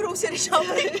ba? So, grocery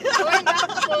shopping. Going back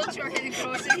to culture and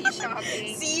grocery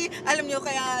shopping. See, alam nyo,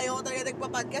 kaya ayoko talaga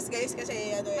nagpa-podcast, guys,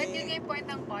 kasi ano But yun nga yung point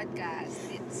ng podcast.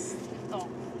 It's talk.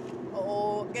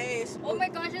 Oo, guys. Oh my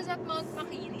gosh, is at Mount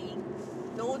Makiling?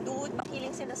 No, dude,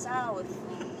 makiling sila South.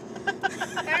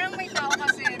 Parang may tao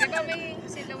kasi. Di ba may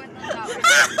silhouette ng tao?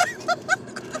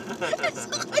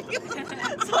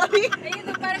 Sorry. Ayun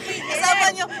no, parang may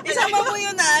Isama mo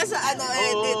yun sa ano,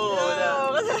 edit.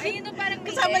 Oh, Ayun no, parang may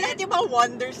Kasama lahat yung mga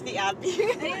wonders ni Abby.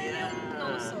 Ayun yung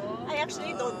noso. I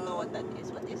actually don't know what that is.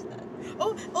 What is that?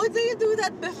 Oh, do you do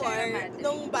that before? Sierra Madre.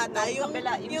 Nung bata, Nung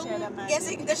kabila, yung Sierra Madre.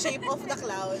 guessing the shape of the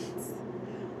clouds.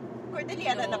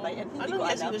 Cordillera na ba yan? Hindi anong ko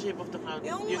guessing alam. the shape of the cloud?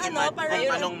 Yung ima- parang kung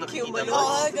yung anong nakikita cumulus. mo?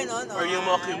 Oo, ganon. Or yung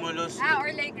mga cumulus. Or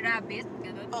like rabbit,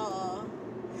 ganun. Oo.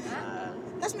 Ah,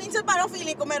 Tapos minsan parang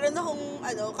feeling ko meron akong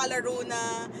kalaro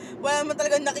na wala naman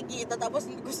talagang nakikita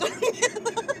tapos gusto ko niya.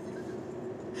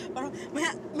 Parang, may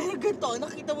ganito,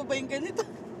 nakikita mo ba yung ganito?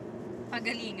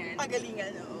 Pagalingan.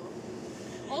 Pagalingan, oo.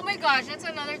 Oh my gosh, that's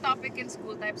another topic in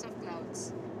school, types of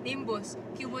clouds. Nimbus,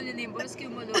 cumulonimbus,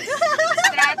 cumulus,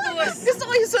 stratus. Gusto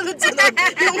ko yung sunod-sunod.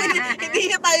 Yung hindi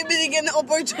niya tayo binigyan ng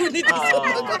opportunity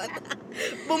sumagot.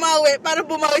 Para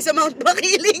bumawi sa Mount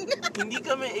Makiling. hindi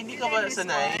ka ba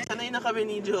sanay? Sanay na kami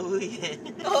ni Joey eh.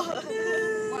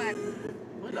 What?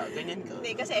 Wala, ganyan ka.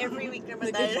 Hindi, kasi every week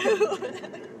naman tayo.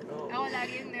 Oo. Ako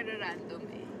lagi yung nare-random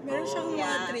eh. Meron siyang mga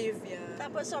Yeah. trivia.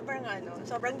 Tapos sobrang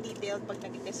detailed pag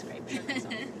nag-describe siya ng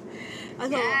song.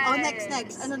 Ano? Yes. Oh, next.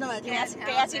 Ano naman? Kaya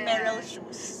si Meryl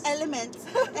shoes. Elements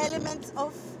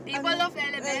of... Table of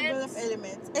elements. Table of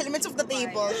elements. Elements of the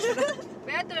table.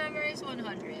 We had to memorize 100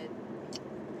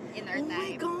 in our Oh my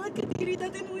time. God! Kadiri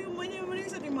natin mo yung memory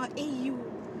sa mga AU.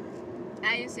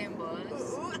 Yung symbols.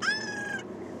 Oo.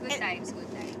 Good times, good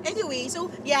times. Anyway, so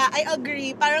yeah, I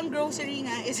agree. Parang grocery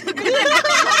nga is a good of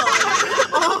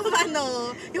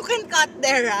you can cut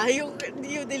there, you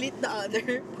delete the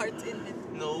other parts in it.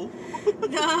 No?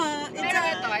 Pero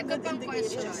ito good pang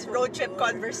indication. question. Road trip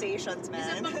conversations, Isa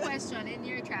man. pang question in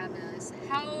your travels,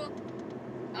 how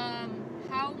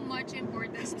much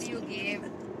importance do you give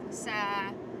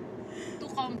to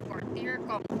your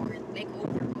comfort, like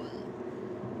overall?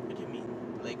 What do you mean?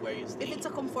 Like where you stay? If it's a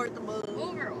comfortable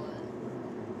Overall.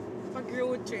 pag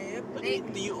road trip, What do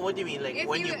you mean? Like If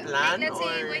when you plan like, let's or...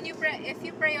 say, if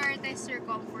you prioritize your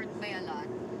comfort by a lot,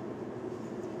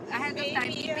 ahead of time,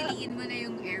 Maybe, ipiliin mo na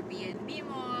yung Airbnb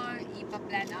mo,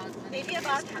 ipa-plan out mo na Maybe yung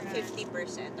about restaurant.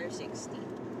 50% or 60%.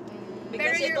 Pero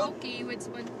Because you're it'll- okay with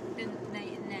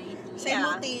spontaneity.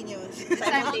 simultaneous.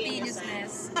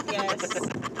 Simultaneousness. Yes.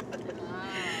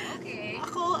 Okay.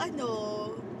 Ako,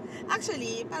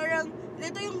 actually, parang,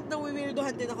 dito yung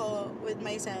nawiwirdohan din ako with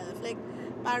myself. Like,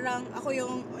 parang ako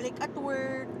yung, like, at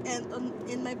work and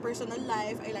in my personal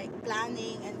life, I like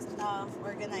planning and stuff,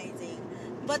 organizing.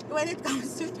 But when it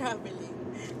comes to traveling,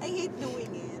 I hate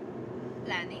doing it.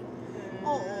 Planning.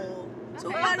 Oo. So,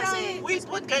 Okay. parang, Kasi- Wait,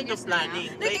 what kind of Spontaneous na planning?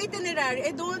 like, Like, itinerary,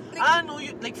 I don't, like, no,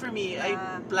 like for me,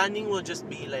 Ah. planning will just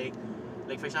be like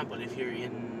for example, if you're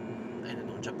in, I don't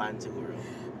know, Japan siguro.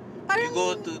 parang, You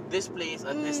go to this place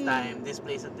at this Mm. time, this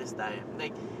place at this time.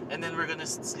 Like, and then we're gonna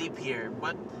sleep here.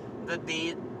 But the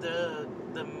day,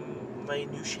 the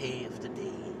minutiae of the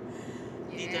day.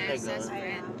 Di talaga. Yes, that's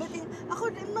French. but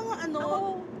ako rin mga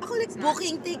ako like It's not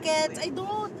booking tickets, I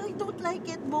don't like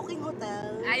it, booking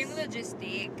hotels. Yung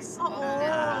logistics. Oo.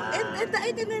 Ah. And the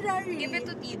itinerary. Give it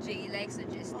to TJ, he likes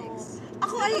logistics.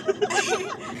 Ako,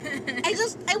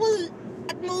 I will,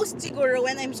 at most siguro,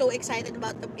 when I'm so excited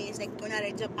about the place, like,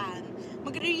 kunwari, Japan,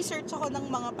 magre-research ako ng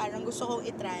mga parang gusto kong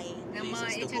itry. Ng mga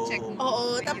Places to i-check go. mo. Oo,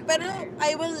 when you go pero there.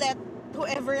 I will let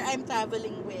whoever I'm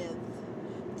traveling with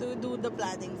to do the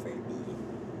planning for me.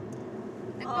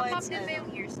 Nagpa-pop it's din ba ano. yung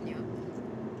ears niyo?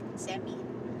 Semi.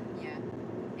 Yeah.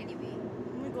 Anyway.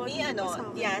 Oh my God, Me, hindi pa sa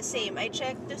akin. yeah, same. I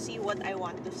check to see what I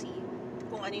want to see.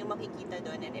 Kung ano yung makikita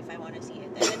doon and if I want to see it.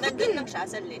 And then nandun lang siya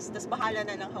sa list. Tapos bahala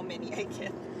na ng how many I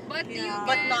get. But do you Yeah.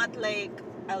 But get, not like,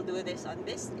 I'll do this on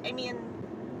this. I mean,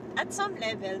 at some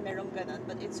level, merong ganun.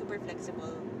 But it's super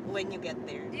flexible when you get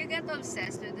there. do you get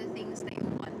obsessed with the things that you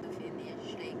want to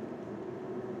finish? Like,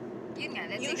 yun nga,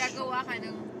 let's say You gagawa ka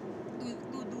ng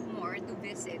to do more, to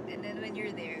visit, and then when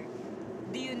you're there,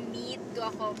 do you need to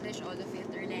accomplish all of it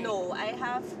or like? No,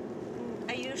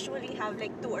 I usually have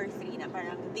like 2 or 3 na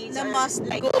parang these Na are must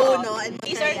like go, top. no? And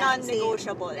These are kaya,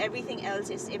 non-negotiable. Everything else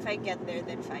is if I get there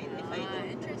then fine. If I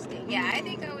don't. Interesting. Yeah, I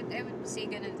think I would say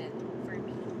ganun din for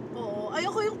me. Oo.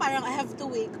 Ayoko yung parang I have to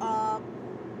wake up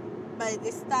by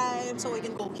this time so we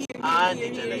can go here,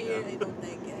 Hindi here. talaga. I don't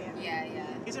like it.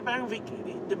 Yeah. Kasi parang,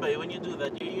 di ba, when you do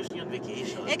that, you're usually on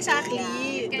vacation. Exactly.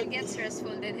 It can get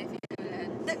stressful then if you do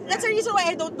that. That's the reason why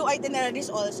I don't do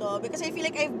itineraries also. Because I feel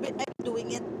like I'm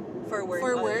doing it For work.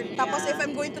 for work. yeah. Tapos if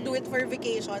I'm going to do it for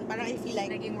vacation, parang I feel like,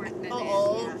 Naging work na din.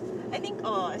 oo. Yeah. I think,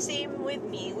 same with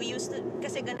me. We used to,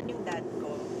 kasi ganun yung dad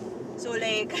ko. So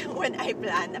like, when I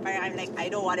plan, parang I'm like, I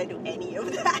don't want to do any of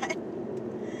that.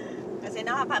 Kasi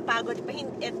nakakapagod pa.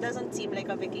 It doesn't seem like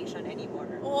a vacation anymore.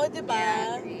 Oo, diba?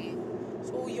 Yeah, agree.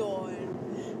 So, yun.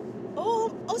 Oh,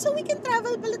 also we can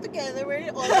travel pala together. We're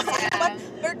all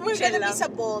but we're Chill gonna be lang. sa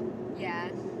boat.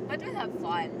 Yeah. But we'll have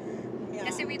fun. Yeah.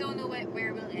 Kasi we don't know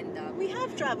where we'll end up. We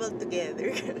have traveled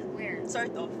together. Where?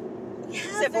 Sort of. We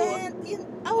Cebu. haven't.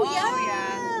 Oh, yeah.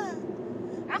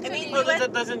 yeah. Actually, No,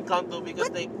 that doesn't count though because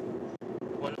like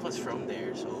one of us from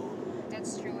there, so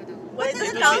that's true though. Well, it But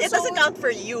doesn't then count. It also- doesn't count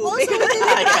for you. Also,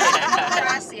 For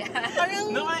us, yeah.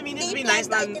 parang No, but I mean, it'd they be nice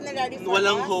planned na the itinerary for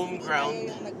walang us, home hindi ground. tayo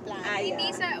yung nag-plan. Ah, Hindi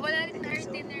yeah. wala rin I think so.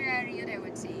 itinerary yun, I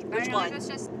would say. Which Parang one? it was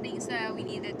just things that we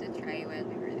needed to try while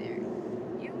we were there.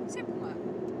 Yung Cebu nga.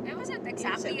 It wasn't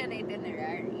exactly Cebu. an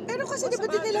itinerary. Pero kasi Oh, di ba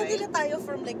dinala sabagay. nila tayo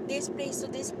from like this place to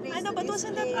this place I know, to but this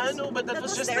wasn't place. that- I know, but that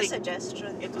was just their like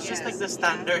suggestion. it was just Yeah. like the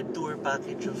standard tour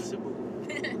package of Cebu.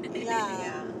 Yeah.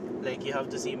 Yeah. Like you have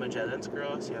to see Magellan's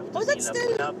Cross, you have to Oh, that's see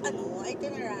still, Lapu-Lapu.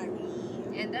 itinerary.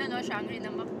 And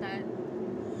Shangri-La Mactan.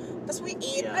 Tapos we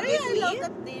ate. Yeah. Pero Did yeah, I we? love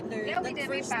that dinner. Yeah, we that did.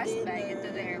 We first passed dinner. by into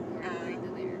the airport. Ah. Going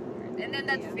to the airport. And then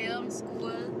that Yeah. film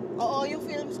school. Oo, yung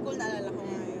film school naalala ko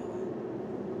ngayon.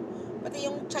 Pati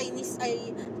yung Chinese ba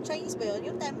yun?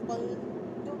 Yung temple.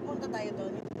 Yung punta tayo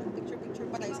doon. Yung picture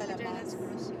pa tayo sa labas. Magellan's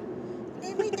Cross yun. Hindi,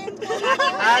 may temple.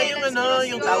 Yung ano,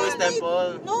 yung Taoist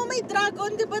Temple. No, may dragon,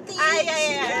 di ba, Tish? Yeah.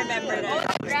 I remember Yeah, that.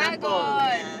 Taoist Dragon!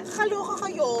 Temple. Kakaloka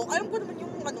kayo. Alam ko naman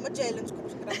yung Magellan's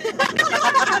Cross.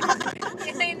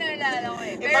 Ito yung naalala ko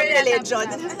eh. Ibang religion.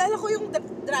 Naalala ko yung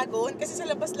dragon kasi sa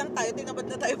labas lang tayo, tinabad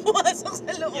na tayo pumasok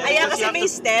sa loob. Yeah, Ayan, because kasi you have may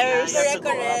to- stairs. you have to go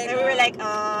Correct. up. And we were like,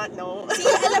 no. Kasi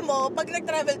alam mo, pag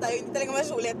nag-travel tayo, hindi talaga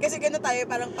masulit. Kasi gano'n tayo,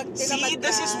 parang pag tinamad See, ka.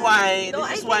 this is why No,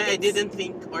 this is I why think I it's- didn't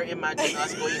think or imagine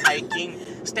us going hiking.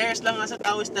 Stairs lang nga sa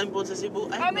Taoist Temple sa Cebu.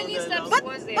 Ay, How no, many no, steps no.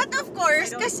 was it? But of course,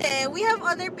 I don't- kasi we have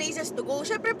other places to go.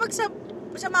 Siyempre, pag sa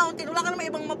mountain, wala ka naman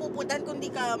ibang mapupuntahan kung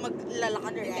di ka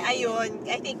maglalakad or Ayun,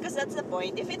 I think because that's the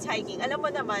point. If it's hiking, alam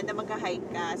mo naman na magka-hike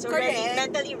ka. So Correct.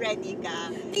 mentally ready ka.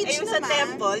 Teach Ayun sa naman.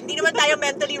 temple, hindi naman tayo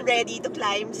mentally ready to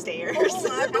climb stairs. Oo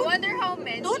nga, I wonder how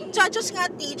many. don't judge us nga,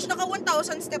 Teach. Naka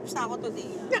 1,000 steps na ako today.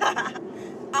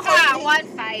 Ah,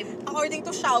 1.5. According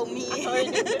to Xiaomi.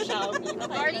 According to Xiaomi.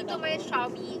 According to my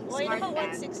Xiaomi Uy, smart naka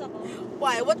band. 1.6 ako.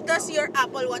 Why? What does your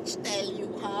Apple Watch tell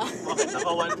you, ha? Bakit? Naka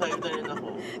 1.5 na rin ako.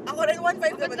 Ako rin 1.5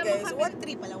 Ba't naman, naman guys.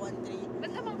 kami- 1.3 pala, 1.3.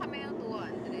 Ba't naman kami ng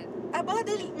 200? Ah, baka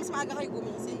dahil mas maaga kayo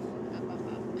gumising.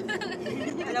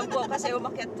 Alam ko kasi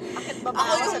akit baba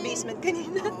Ako ako sa yung- basement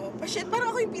kanina. Oo. Oh, shit,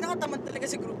 parang ako yung pinakatamad talaga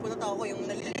sa grupo na tao. Ako yung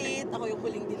nalilit, ako yung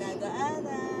huling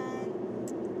dinadaanan.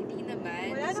 Hindi naman.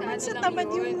 Wala naman sa lang tamad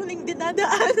yun. yung huling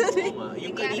dinadaanan. Oo nga.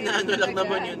 Yung kanina ano lang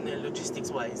naman yun,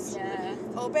 logistics wise. Yeah.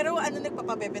 Oh, pero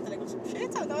nagpapabebe talaga.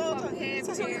 Shit, Pabebe.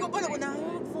 sasabi ko pa na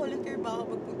mag-volunteer ba ako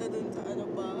pagpunta dun sa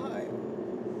bahay.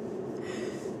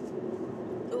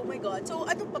 Oh my God. So,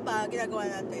 ano pa ba ginagawa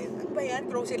natin? Ano ba yan?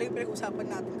 Grocery lang yung pinag-usapan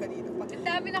natin kanina. Ang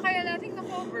dami na kaya nating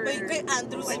na-cover. May kay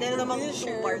Andrew Pwede na namang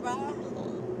share two-part. ba?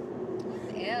 What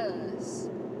else?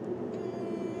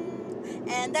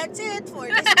 And that's it for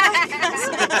this podcast.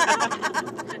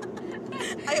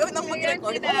 Ayaw nang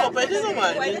mag-record. Sige, Oo, pwede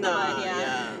naman. Pwede Yun na. naman, yeah.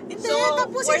 Yeah. Hindi, So,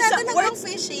 tapusin we're natin sa- hanggang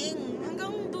fishing.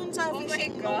 Hanggang dun sa Oh my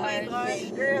fishing. gosh.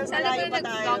 Girls, Sana malayo ba pa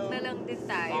nag-vlog tayo. na lang din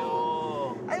tayo?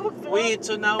 Oh. Ay, wag Wait,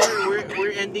 so now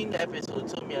we're ending the episode.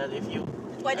 So Miel, if you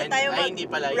Pwede tayo hindi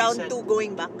pala. round you said, 2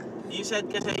 going back. You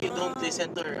said kasi you don't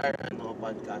listen to our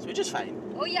podcast, which is fine.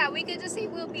 Oh yeah, we could just say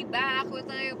we'll be back. We'll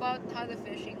tell you about how the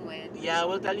fishing went. Yeah,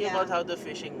 we'll tell you Yeah. about how the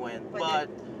fishing went. Pwede. But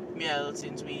Miel,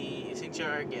 since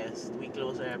you're our guest, we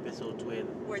close our episodes with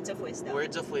Words of wisdom.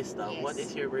 words of wisdom. Yes. What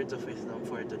is your words of wisdom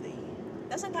for today?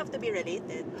 Doesn't have to be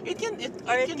related. It can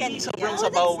Or it can can be be, sobrang yeah.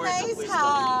 sabaw Oh, words that's of nice, wisdom.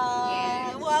 ha?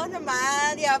 Yes. Wow naman.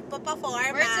 Yeah,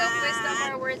 pa-format. Words of wisdom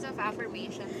or words of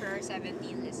affirmation for our 17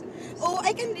 listeners. Oh,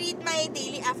 I can read my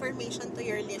daily affirmation to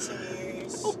your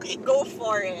listeners. Okay. Go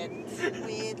for it.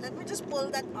 Wait, let me just pull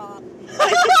that up.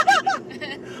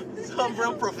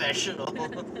 Sobrang professional.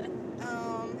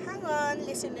 Hang on,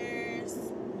 listeners.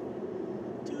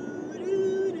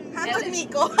 Hang on,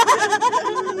 Miko.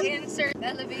 Insert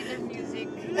elevator music.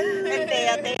 And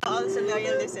Thea also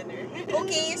loyal listener.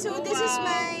 Okay, so Oh, this is wow.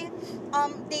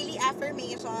 my daily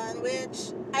affirmation,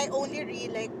 which I only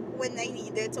read like when I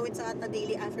need it. So it's not a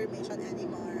daily affirmation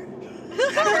anymore.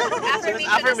 So it's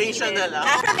affirmation na lang.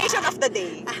 Affirmation of the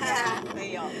day.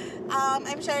 Ayun.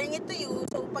 I'm sharing it to you.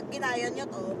 So pag ginaya nyo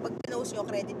to, pag pinost nyo,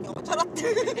 credit nyo. Charot.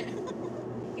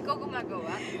 Ikaw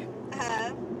gumagawa?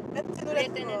 Sinulat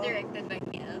Written ko. and directed by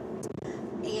Mel.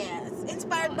 Yes.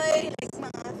 Inspired by like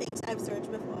mga things I've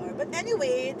searched before. But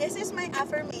anyway, this is my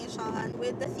affirmation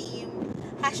with the theme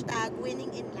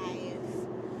 #winning in life.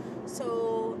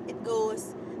 So it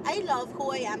goes, I love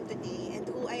who I am today and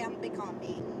who I am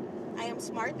becoming. I am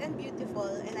smart and beautiful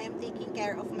and I am taking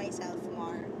care of myself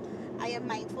more. I am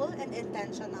mindful and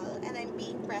intentional and I'm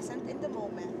being present in the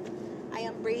moment. I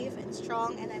am brave and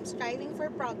strong and I'm striving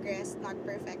for progress, not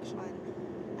perfection.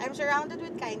 I'm surrounded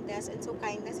with kindness and so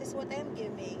kindness is what I am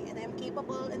giving and I'm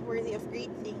capable and worthy of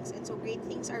great things and so great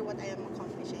things are what I am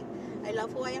accomplishing. I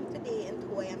love who I am today and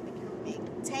who I am becoming.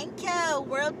 Thank you!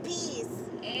 World peace!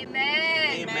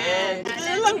 Amen! Amen. Ikaw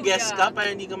na lang guest ka para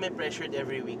hindi ka may pressured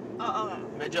every week. Oo nga.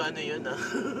 Medyo ano yun ah.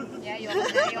 Yeah, ayoko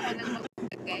na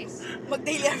guys.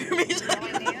 Mag-daily affirmation.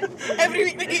 Okay na yun. Every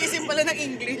week nag-iisip pala ng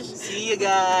English. See you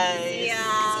guys! Yeah.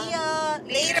 See ya!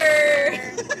 Later!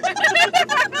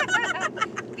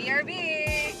 BRB!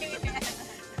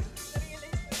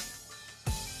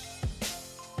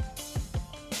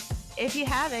 If you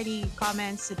have any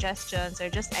comments, suggestions, or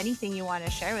just anything you want to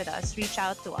share with us, reach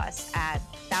out to us at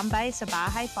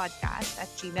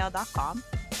tambaysabahaypodcast@gmail.com,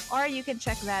 or you can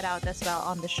check that out as well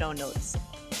on the show notes.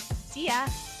 See ya!